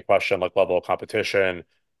really can't question level of competition.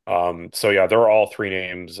 So yeah, there are all three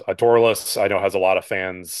names. Dorlus, I know, has a lot of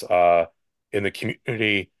fans in the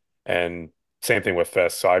community, and same thing with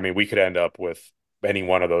Fisk. So I mean, we could end up with any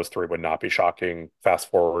one of those three would not be shocking.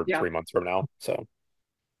 Fast forward 3 months from now. So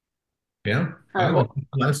yeah, all right,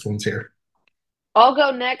 last one's here. I'll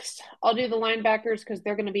go next. I'll do the linebackers because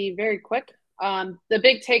they're going to be very quick. The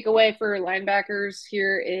big takeaway for linebackers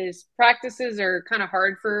here is practices are kind of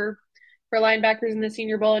hard for linebackers in the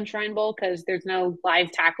Senior Bowl and Shrine Bowl because there's no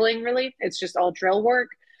live tackling really. It's just all drill work.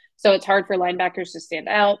 So it's hard for linebackers to stand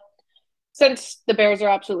out. Since the Bears are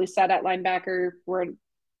absolutely set at linebacker, we're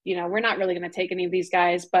not really going to take any of these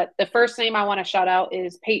guys. But the first name I want to shout out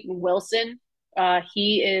is Peyton Wilson.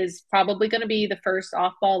 He is probably going to be the first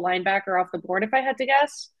off-ball linebacker off the board, if I had to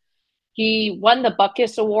guess. He won the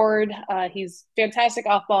Butkus Award. He's fantastic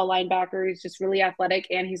off-ball linebacker. He's just really athletic,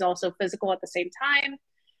 and he's also physical at the same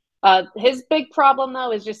time. His big problem,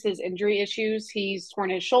 though, is just his injury issues. He's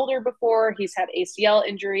torn his shoulder before. He's had ACL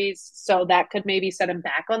injuries, so that could maybe set him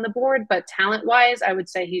back on the board. But talent-wise, I would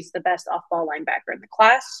say he's the best off-ball linebacker in the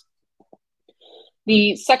class.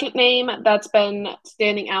 The second name that's been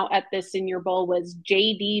standing out at the Senior Bowl was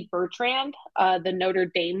J.D. Bertrand, the Notre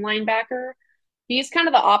Dame linebacker. He's kind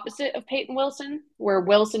of the opposite of Peyton Wilson, where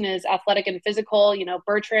Wilson is athletic and physical.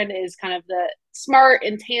 Bertrand is kind of the smart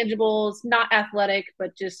intangibles, not athletic,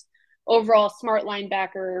 but just overall smart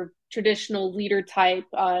linebacker, traditional leader type,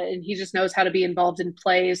 and he just knows how to be involved in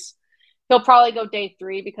plays. He'll probably go day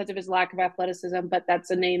 3 because of his lack of athleticism, but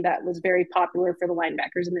that's a name that was very popular for the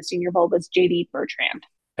linebackers in the Senior Bowl was J.D. Bertrand.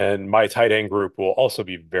 And my tight end group will also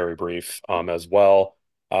be very brief as well.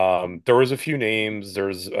 There was a few names.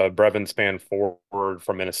 There's Brevin Spann-Ford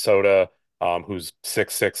from Minnesota, who's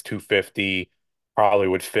 6'6", 250, probably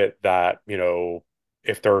would fit that,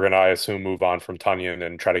 if they're going to, I assume, move on from Tonyan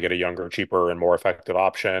and try to get a younger, cheaper, and more effective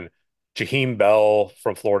option. Jaheim Bell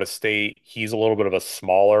from Florida State, he's a little bit of a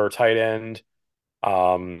smaller tight end.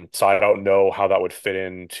 So I don't know how that would fit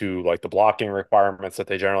into like the blocking requirements that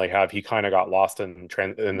they generally have. He kind of got lost in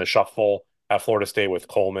the shuffle at Florida State with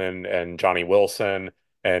Coleman and Johnny Wilson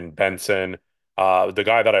and Benson. The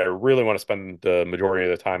guy that I really want to spend the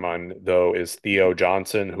majority of the time on, though, is Theo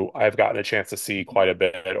Johnson, who I've gotten a chance to see quite a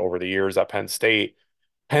bit over the years at Penn State.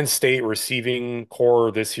 Penn State receiving core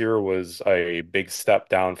this year was a big step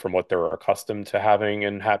down from what they're accustomed to having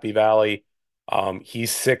in Happy Valley.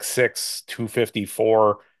 He's 6'6",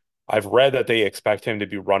 254. I've read that they expect him to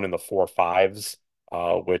be running the 4.5s,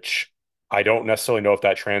 which I don't necessarily know if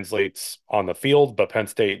that translates on the field, but Penn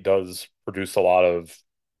State does produce a lot of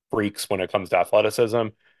freaks when it comes to athleticism.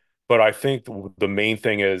 But I think the main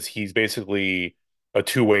thing is he's basically a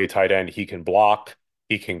two-way tight end. He can block,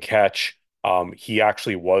 he can catch. He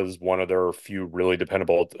actually was one of their few really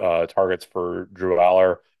dependable targets for Drew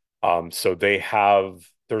Aller. So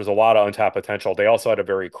there's a lot of untapped potential. They also had a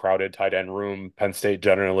very crowded tight end room. Penn State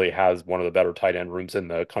generally has one of the better tight end rooms in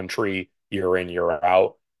the country year in, year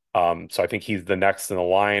out. So I think he's the next in the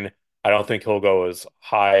line. I don't think he'll go as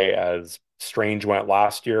high as Strange went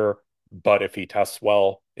last year, but if he tests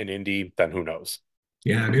well in Indy, then who knows?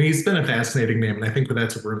 Yeah, I mean, he's been a fascinating name, and I think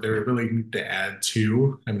that's what they really need to add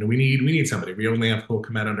to. I mean, we need somebody. We only have Cole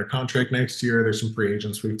Kmet under contract next year. There's some free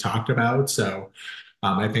agents we've talked about, so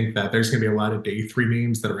I think that there's going to be a lot of day 3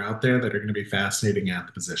 names that are out there that are going to be fascinating at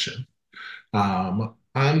the position. I'm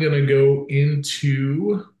going to go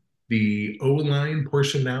into the O-line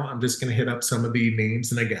portion now. I'm just going to hit up some of the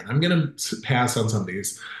names. And again, I'm going to pass on some of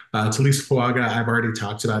these. Taliese Fuaga, I've already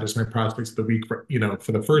talked about as my prospects of the week.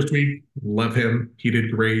 For the first week, love him. He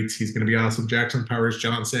did great. He's going to be awesome. Jackson Powers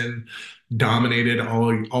Johnson dominated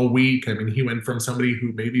all week. I mean, he went from somebody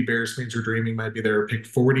who maybe Bears fans are dreaming might be their pick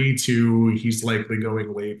 40 to he's likely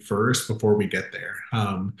going late first before we get there.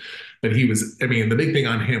 But the big thing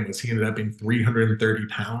on him was he ended up being 330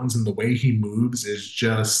 pounds, and the way he moves is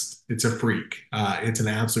just, it's a freak. It's an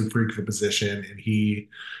absolute freak for position, and he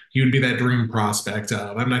would be that dream prospect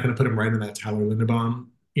of, I'm not going to put him right in that Tyler Linderbaum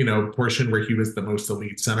portion where he was the most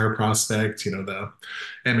elite center prospect, the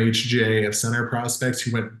MHJ of center prospects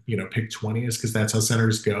who went, pick 20s because that's how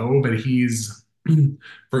centers go. But he's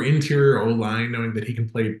for interior O-line, knowing that he can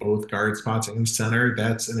play both guard spots and center,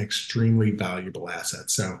 that's an extremely valuable asset.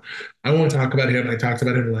 So I won't talk about him. I talked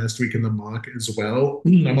about him last week in the mock as well.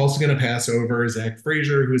 I'm also going to pass over Zach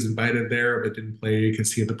Frazier, who was invited there but didn't play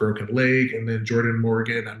because he had the broken leg. And then Jordan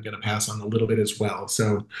Morgan, I'm going to pass on a little bit as well.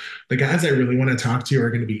 So the guys I really want to talk to are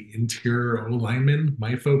going to be interior O-linemen.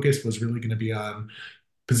 My focus was really going to be on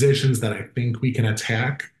positions that I think we can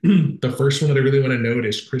attack. The first one that I really want to note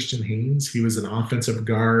is Christian Haynes. He was an offensive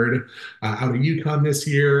guard out of UConn this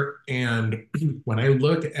year. And when I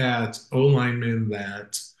look at O-linemen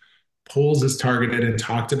that Poles has targeted and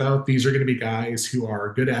talked about, these are going to be guys who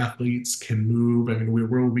are good athletes, can move. I mean,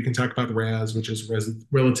 we can talk about RAS, which is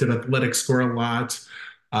relative athletic score a lot,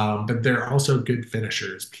 but they're also good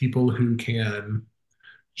finishers, people who can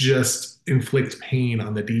just inflict pain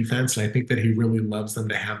on the defense. And I think that he really loves them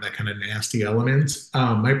to have that kind of nasty element.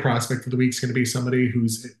 My prospect of the week is going to be somebody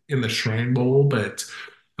who's in the Shrine Bowl, but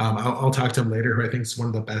I'll talk to him later, who I think is one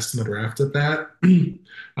of the best in the draft at that.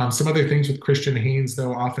 Some other things with Christian Haynes,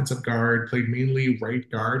 though, offensive guard, played mainly right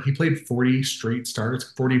guard. He played 40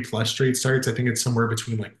 plus straight starts. I think it's somewhere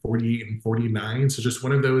between like 48 and 49. So just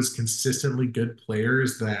one of those consistently good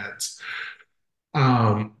players that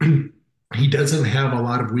he doesn't have a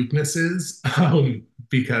lot of weaknesses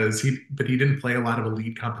because he didn't play a lot of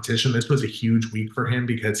elite competition. This was a huge week for him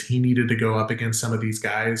because he needed to go up against some of these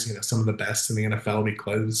guys, some of the best in the NFL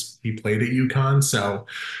because he played at UConn. So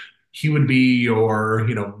he would be a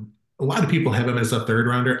lot of people have him as a 3rd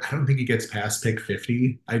rounder. I don't think he gets past pick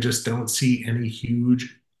 50. I just don't see any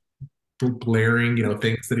huge glaring,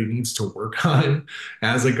 things that he needs to work on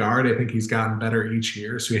as a guard. I think he's gotten better each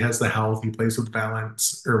year. So he has the health. He plays with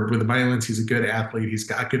balance or with the violence. He's a good athlete. He's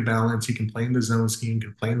got good balance. He can play in the zone scheme,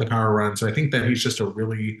 can play in the power run. So I think that he's just a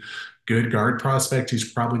really good guard prospect.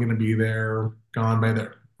 He's probably going to be there gone by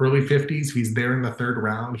the early 50s. He's there in the 3rd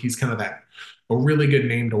round. He's kind of a really good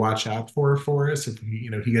name to watch out for us if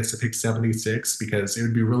he gets to pick 76, because it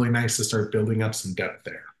would be really nice to start building up some depth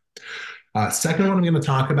there. Second one I'm going to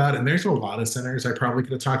talk about, and there's a lot of centers I probably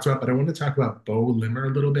could have talked about, but I want to talk about Bo Limmer a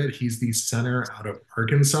little bit. He's the center out of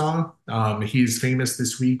Arkansas. He's famous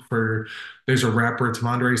this week for there's a rapper,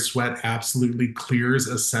 Tamondre Sweat, absolutely clears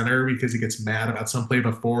a center because he gets mad about some play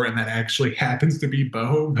before, and that actually happens to be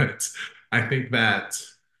Bo. But I think that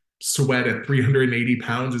Sweat at 380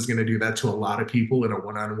 pounds is going to do that to a lot of people in a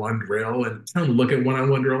one-on-one drill. And I don't look at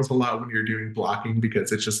one-on-one drills a lot when you're doing blocking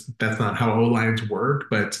because it's just that's not how O lines work.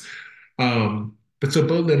 But so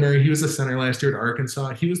Bo Limmer, he was a center last year at Arkansas.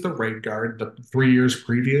 He was the right guard the 3 years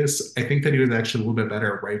previous. I think that he was actually a little bit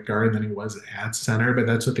better at right guard than he was at center, but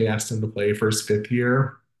that's what they asked him to play for his 5th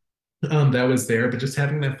year. That was there, but just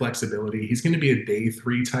having that flexibility, he's going to be a day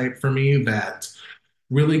 3 type for me that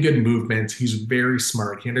really good movement. He's very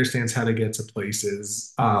smart. He understands how to get to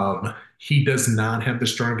places. He does not have the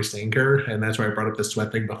strongest anchor, and that's why I brought up the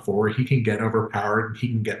Sweat thing before. He can get overpowered. He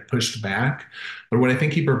can get pushed back. But what I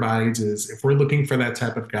think he provides is if we're looking for that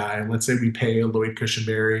type of guy, let's say we pay a Lloyd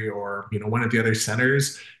Cushenberry or one of the other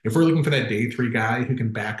centers, if we're looking for that day 3 guy who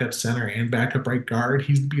can back up center and back up right guard,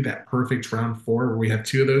 he's be that perfect round 4 where we have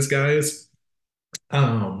 2 of those guys.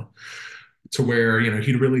 To where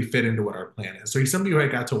he'd really fit into what our plan is. So he's somebody who I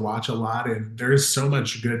got to watch a lot, and there's so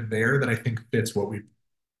much good there that I think fits what we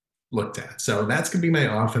looked at. So that's gonna be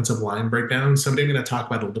my offensive line breakdown. Somebody I'm going to talk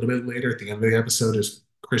about a little bit later at the end of the episode is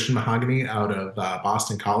Christian Mahogany out of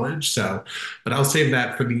Boston College. But I'll save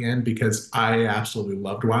that for the end because I absolutely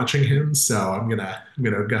loved watching him. So I'm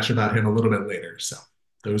gonna gush about him a little bit later. So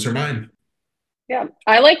those are mine. Yeah,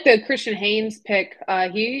 I like the Christian Haynes pick.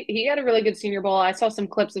 He had a really good Senior Bowl. I saw some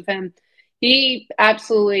clips of him. He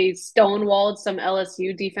absolutely stonewalled some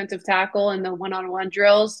LSU defensive tackle in the one-on-one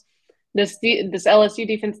drills. This LSU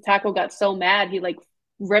defensive tackle got so mad he like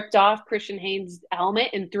ripped off Christian Haynes' helmet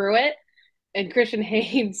and threw it. And Christian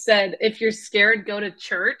Haynes said, "If you're scared, go to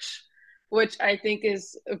church," which I think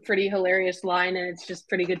is a pretty hilarious line, and it's just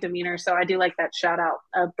pretty good demeanor. So I do like that shout out.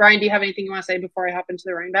 Brian, do you have anything you want to say before I hop into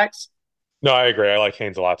the running backs? No, I agree. I like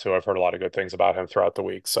Haynes a lot too. I've heard a lot of good things about him throughout the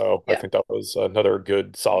week. So I Yeah. think that was another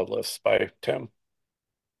good, solid list by Tim.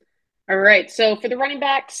 All right. So for the running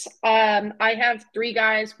backs, I have 3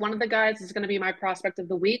 guys. One of the guys is going to be my prospect of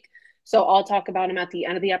the week. So I'll talk about him at the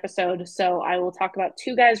end of the episode. So I will talk about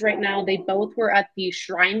 2 guys right now. They both were at the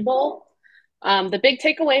Shrine Bowl. The big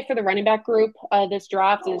takeaway for the running back group this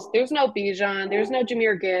draft is there's no Bijan, there's no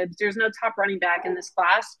Jahmyr Gibbs, there's no top running back in this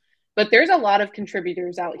class, but there's a lot of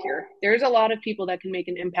contributors out here. There's a lot of people that can make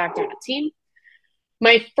an impact on a team.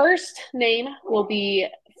 My first name will be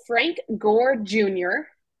Frank Gore Jr.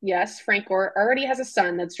 Yes, Frank Gore already has a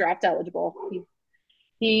son that's draft eligible.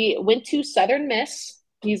 He went to Southern Miss.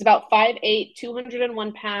 He's about 5'8",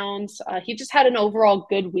 201 pounds. He just had an overall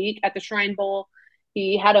good week at the Shrine Bowl.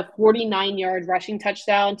 He had a 49-yard rushing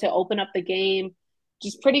touchdown to open up the game.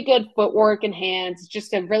 Just pretty good footwork and hands.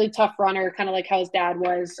 Just a really tough runner, kind of like how his dad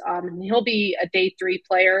was. He'll be a day 3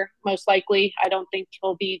 player, most likely. I don't think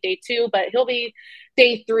he'll be day 2, but he'll be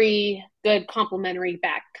day 3, good complementary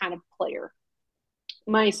back kind of player.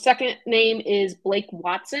 My second name is Blake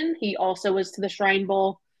Watson. He also was to the Shrine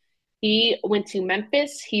Bowl. He went to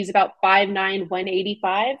Memphis. He's about 5'9",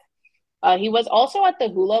 185. He was also at the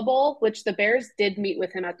Hula Bowl, which the Bears did meet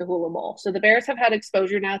with him at the Hula Bowl. So the Bears have had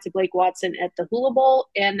exposure now to Blake Watson at the Hula Bowl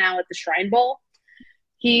and now at the Shrine Bowl.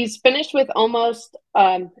 He's finished with almost,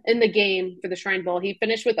 in the game for the Shrine Bowl, he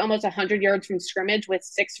finished with almost 100 yards from scrimmage with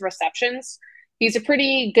 6 receptions. He's a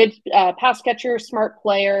pretty good pass catcher, smart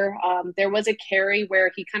player. There was a carry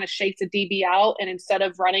where he kind of shakes a DB out, and instead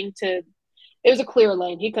of running to it was a clear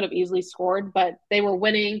lane. He could have easily scored, but they were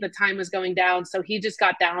winning. The time was going down. So he just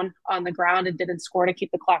got down on the ground and didn't score to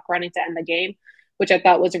keep the clock running to end the game, which I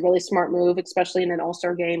thought was a really smart move, especially in an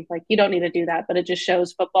all-star game. Like, you don't need to do that, but it just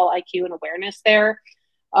shows football IQ and awareness there.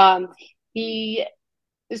 He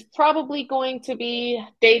is probably going to be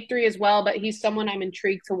day 3 as well, but he's someone I'm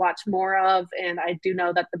intrigued to watch more of. And I do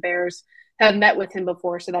know that the Bears have met with him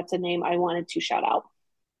before. So that's a name I wanted to shout out.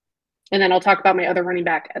 And then I'll talk about my other running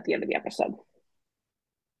back at the end of the episode.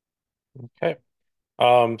 Okay.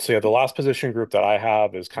 So yeah, the last position group that I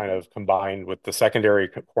have is kind of combined with the secondary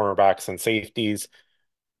cornerbacks and safeties.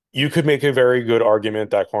 You could make a very good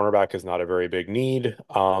argument that cornerback is not a very big need.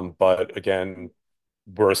 But again,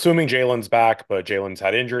 we're assuming Jalen's back, but Jalen's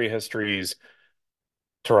had injury histories.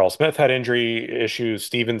 Terrell Smith had injury issues.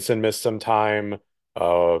 Stevenson missed some time.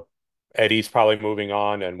 Eddie's probably moving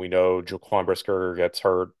on, and we know Jaquan Brisker gets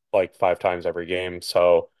hurt like 5 times every game.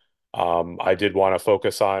 So I did want to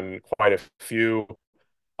focus on quite a few.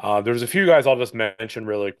 There's a few guys I'll just mention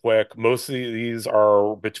really quick. Most of these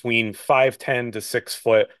are between 5'10" to 6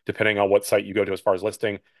 foot, depending on what site you go to as far as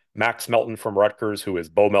listing. Max Melton from Rutgers, who is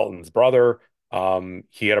Bo Melton's brother.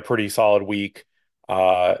 He had a pretty solid week.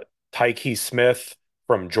 Tyke Smith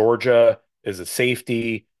from Georgia is a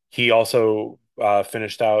safety. He also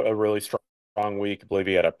finished out a really strong week. I believe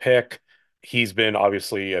he had a pick. He's been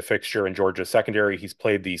obviously a fixture in Georgia's secondary. He's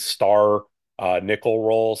played the star nickel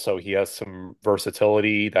role, so he has some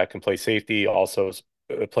versatility that can play safety, also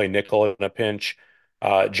play nickel in a pinch.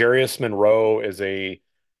 Jarius Monroe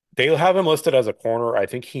they have him listed as a corner. I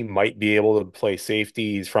think he might be able to play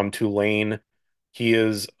safety. He's from Tulane. He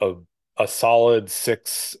is a solid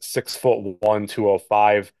 6'1",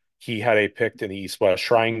 205. He had a pick in the East-West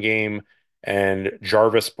Shrine game. And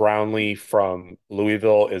Jarvis Brownlee from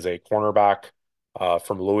Louisville is a cornerback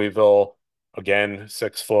from Louisville. Again,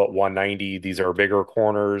 6', 190. These are bigger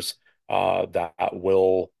corners that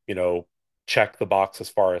will, check the box as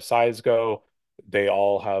far as size go. They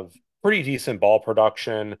all have pretty decent ball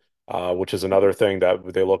production, which is another thing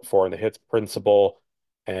that they look for in the hits principle.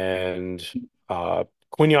 And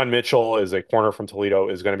Quinyon Mitchell is a corner from Toledo,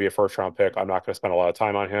 is going to be a first-round pick. I'm not going to spend a lot of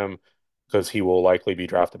time on him because he will likely be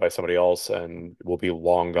drafted by somebody else and will be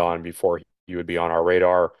long gone before he would be on our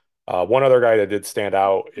radar. One other guy that did stand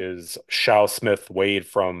out is Shao Smith Wade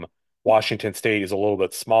from Washington State. He's a little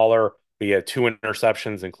bit smaller, but he had 2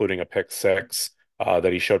 interceptions, including a pick 6,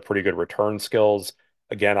 that he showed pretty good return skills.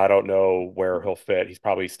 Again, I don't know where he'll fit. He's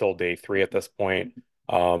probably still day 3 at this point.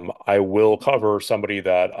 I will cover somebody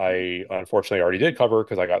that I unfortunately already did cover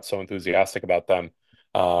because I got so enthusiastic about them.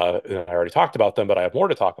 I already talked about them, but I have more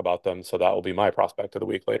to talk about them. So that will be my prospect of the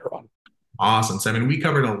week later on. Awesome. So, I mean, we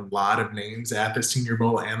covered a lot of names at the Senior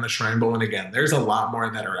Bowl and the Shrine Bowl. And again, there's a lot more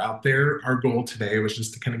that are out there. Our goal today was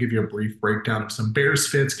just to kind of give you a brief breakdown of some Bears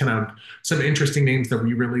fits, kind of some interesting names that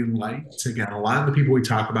we really liked. Again, a lot of the people we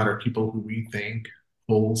talk about are people who we think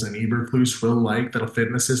Foles and Eberflus will like that'll fit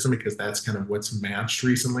in the system because that's kind of what's matched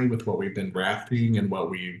recently with what we've been drafting and what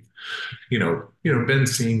we've, been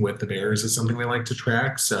seeing with the Bears is something we like to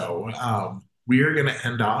track. So, we are going to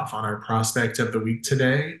end off on our prospect of the week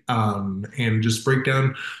today and just break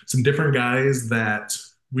down some different guys that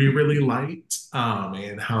we really liked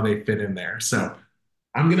and how they fit in there. So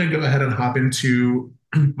I'm going to go ahead and hop into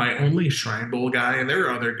my only Shrine Bowl guy. And there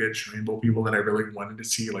are other good Shrine Bowl people that I really wanted to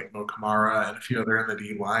see, like Mo Kamara and a few other in the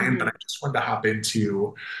D line, but I just wanted to hop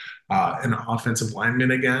into an offensive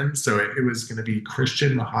lineman again. So it was going to be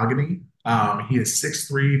Christian Mahogany. He is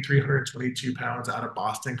 6'3", 322 pounds out of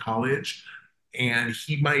Boston College. And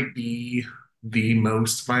he might be the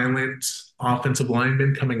most violent offensive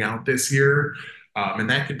lineman coming out this year. And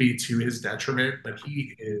that could be to his detriment, but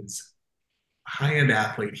he is high-end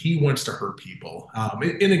athlete. He wants to hurt people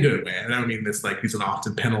in a good way. And I don't mean this like he's an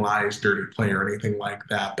often penalized, dirty player or anything like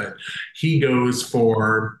that, but he goes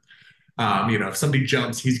for if somebody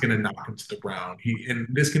jumps, he's going to knock him to the ground. And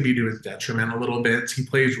this can be to his detriment a little bit. He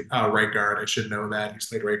plays right guard. I should know that. He's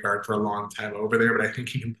played right guard for a long time over there, but I think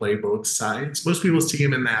he can play both sides. Most people see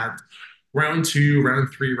him in that round 2,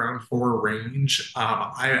 round 3, round 4 range.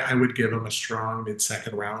 I would give him a strong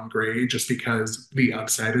mid-second round grade just because the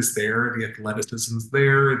upside is there, the athleticism is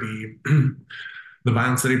there, the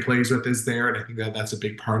violence that he plays with is there, and I think that that's a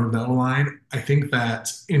big part of the O-line. I think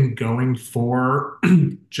that in going for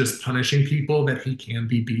just punishing people, that he can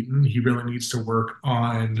be beaten. He really needs to work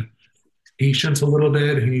on patience a little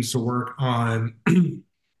bit. He needs to work on,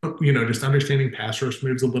 just understanding pass rush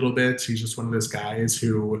moves a little bit. He's just one of those guys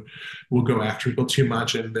who will go after people too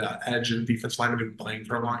much, and the edge and defense lineman who've been playing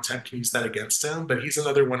for a long time can use that against him. But he's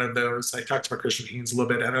another one of those. I talked about Christian Haynes a little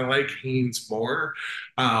bit, and I like Haynes more.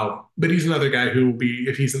 But he's another guy who will be,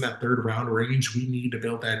 if he's in that 3rd round range, we need to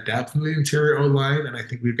build that depth in the interior O-line, and I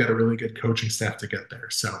think we've got a really good coaching staff to get there.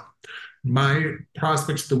 So my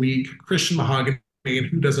prospects of the week, Christian Mahogany. And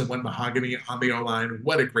who doesn't want Mahogany on the O-line?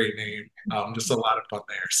 What a great name. Just a lot of fun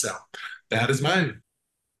there. So that is mine.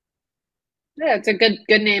 Yeah, it's a good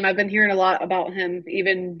name. I've been hearing a lot about him.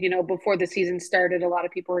 Even, before the season started, a lot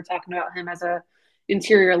of people were talking about him as a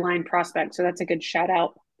interior line prospect. So that's a good shout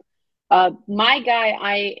out. My guy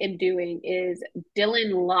I am doing is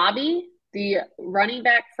Dylan Lobby, the running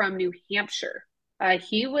back from New Hampshire.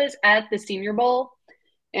 He was at the Senior Bowl.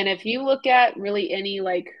 And if you look at really any,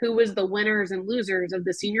 who was the winners and losers of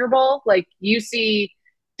the Senior Bowl, you see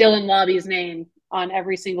Dylan Lobby's name on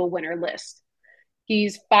every single winner list.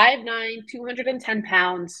 He's 5'9", 210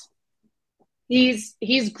 pounds.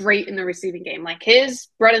 He's great in the receiving game. His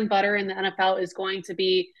bread and butter in the NFL is going to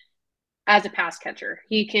be as a pass catcher.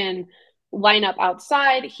 He can line up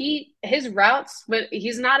outside. His routes, but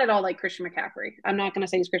he's not at all like Christian McCaffrey. I'm not going to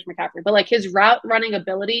say he's Christian McCaffrey, but his route running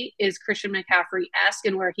ability is Christian McCaffrey-esque,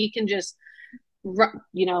 and where he can just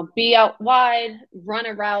be out wide, run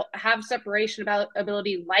a route, have separation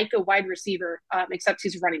ability like a wide receiver, except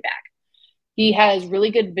he's running back. He has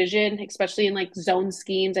really good vision, especially in like zone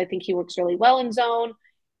schemes. I think he works really well in zone.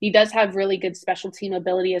 He does have really good special team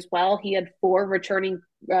ability as well. He had 4 returning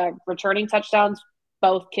touchdowns,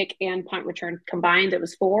 both kick and punt return combined. It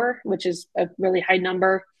was 4, which is a really high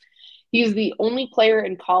number. He's the only player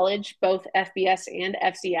in college, both FBS and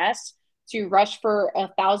FCS, to rush for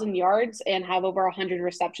 1,000 yards and have over 100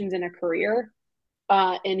 receptions in a career.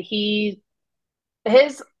 And his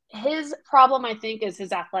problem, I think, is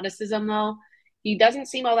his athleticism, though. He doesn't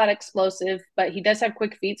seem all that explosive, but he does have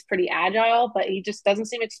quick feet. He's pretty agile, but he just doesn't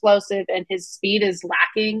seem explosive, and his speed is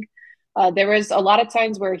lacking. There was a lot of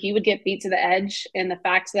times where he would get beat to the edge, and the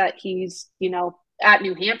fact that he's, at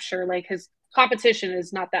New Hampshire, like his competition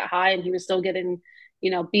is not that high, and he was still getting,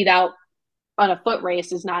 beat out on a foot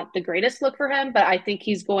race is not the greatest look for him. But I think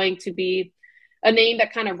he's going to be a name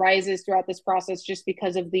that kind of rises throughout this process just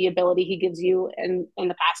because of the ability he gives you in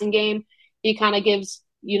the passing game. He kind of gives,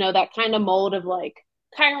 that kind of mold of like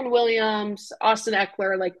Kyron Williams, Austin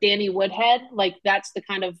Eckler, like Danny Woodhead. Like that's the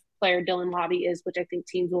kind of player Dylan Lobby is, which I think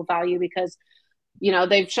teams will value because,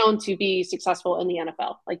 they've shown to be successful in the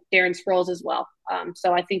NFL, like Darren Sproles as well.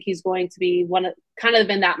 So I think he's going to be kind of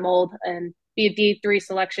in that mold and be a D3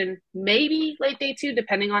 selection, maybe late day 2,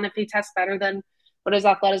 depending on if he tests better than what his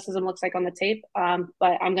athleticism looks like on the tape.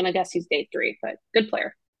 But I'm going to guess he's day 3, but good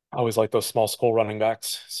player. I always like those small school running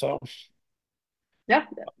backs. So, yeah.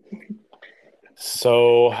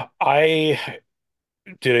 So I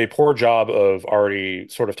did a poor job of already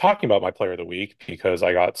sort of talking about my player of the week because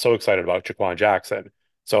I got so excited about Jaquan Jackson.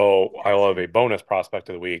 So I will have a bonus prospect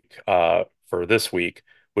of the week for this week,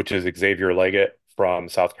 which is Xavier Leggett from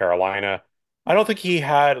South Carolina. I don't think he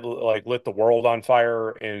had like lit the world on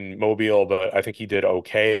fire in Mobile, but I think he did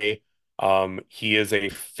okay. He is a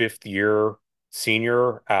 5th-year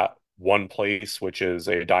senior at one place, which is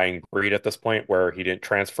a dying breed at this point, where he didn't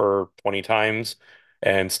transfer 20 times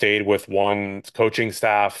and stayed with one coaching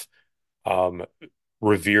staff.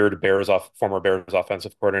 Revered former Bears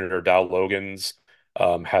offensive coordinator Dow Logans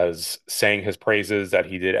has sang his praises that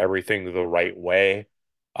he did everything the right way.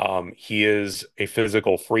 He is a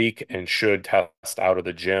physical freak and should test out of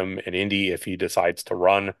the gym in Indy if he decides to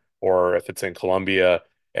run, or if it's in Columbia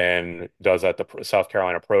and does at the South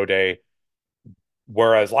Carolina Pro Day.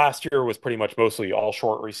 Whereas last year was pretty much mostly all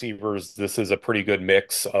short receivers, this is a pretty good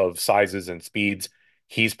mix of sizes and speeds.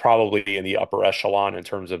 He's probably in the upper echelon in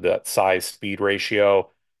terms of that size-speed ratio.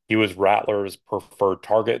 He was Rattler's preferred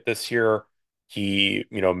target this year. He,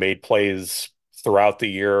 made plays throughout the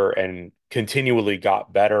year and continually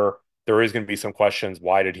got better. There is going to be some questions.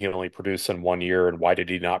 Why did he only produce in 1 year, and why did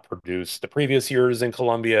he not produce the previous years in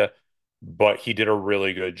Columbia? But he did a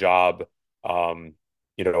really good job,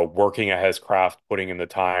 working at his craft, putting in the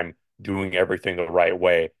time, doing everything the right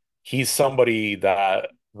way. He's somebody that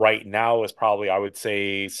right now is probably, I would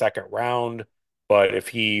say, 2nd round. But if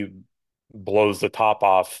he blows the top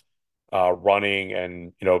off running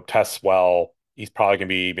and, tests well, he's probably going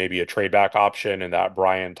to be maybe a trade back option in that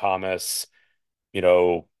Brian Thomas,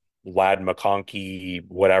 Lad McConkey,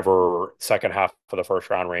 whatever, second half of the 1st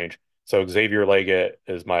round range. So Xavier Leggett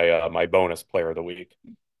is my bonus player of the week.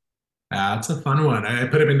 That's a fun one. I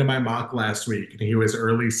put him into my mock last week, and he was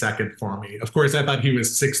early 2nd for me. Of course, I thought he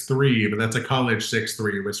was 6'3", but that's a college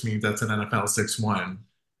 6'3", which means that's an NFL 6'1".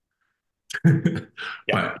 Yeah.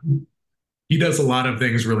 But he does a lot of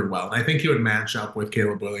things really well. And I think he would match up with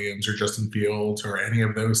Caleb Williams or Justin Fields or any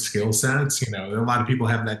of those skill sets. A lot of people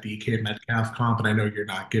have that DK Metcalf comp, and I know you're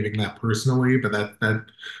not giving that personally, but that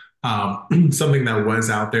something that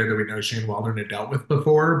was out there that we know Shane Waldron had dealt with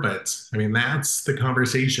before. But I mean, that's the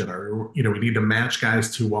conversation. Or, we need to match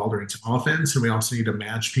guys to Waldron's offense, and we also need to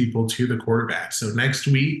match people to the quarterback. So next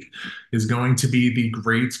week is going to be the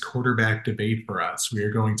great quarterback debate for us. We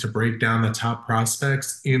are going to break down the top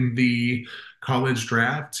prospects in the college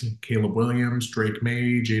draft: Caleb Williams, Drake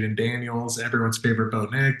May, Jaden Daniels, everyone's favorite Bo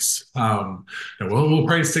Nix. We'll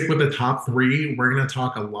probably stick with the top 3. We're going to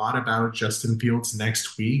talk a lot about Justin Fields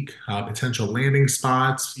next week, potential landing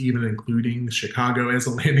spots, even including Chicago as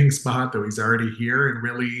a landing spot, though he's already here, and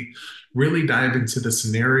really dive into the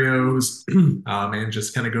scenarios and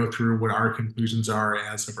just kind of go through what our conclusions are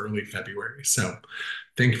as of early February. So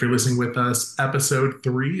thank you for listening with us, episode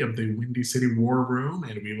 3 of the Windy City War Room,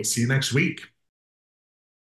 and we will see you next week.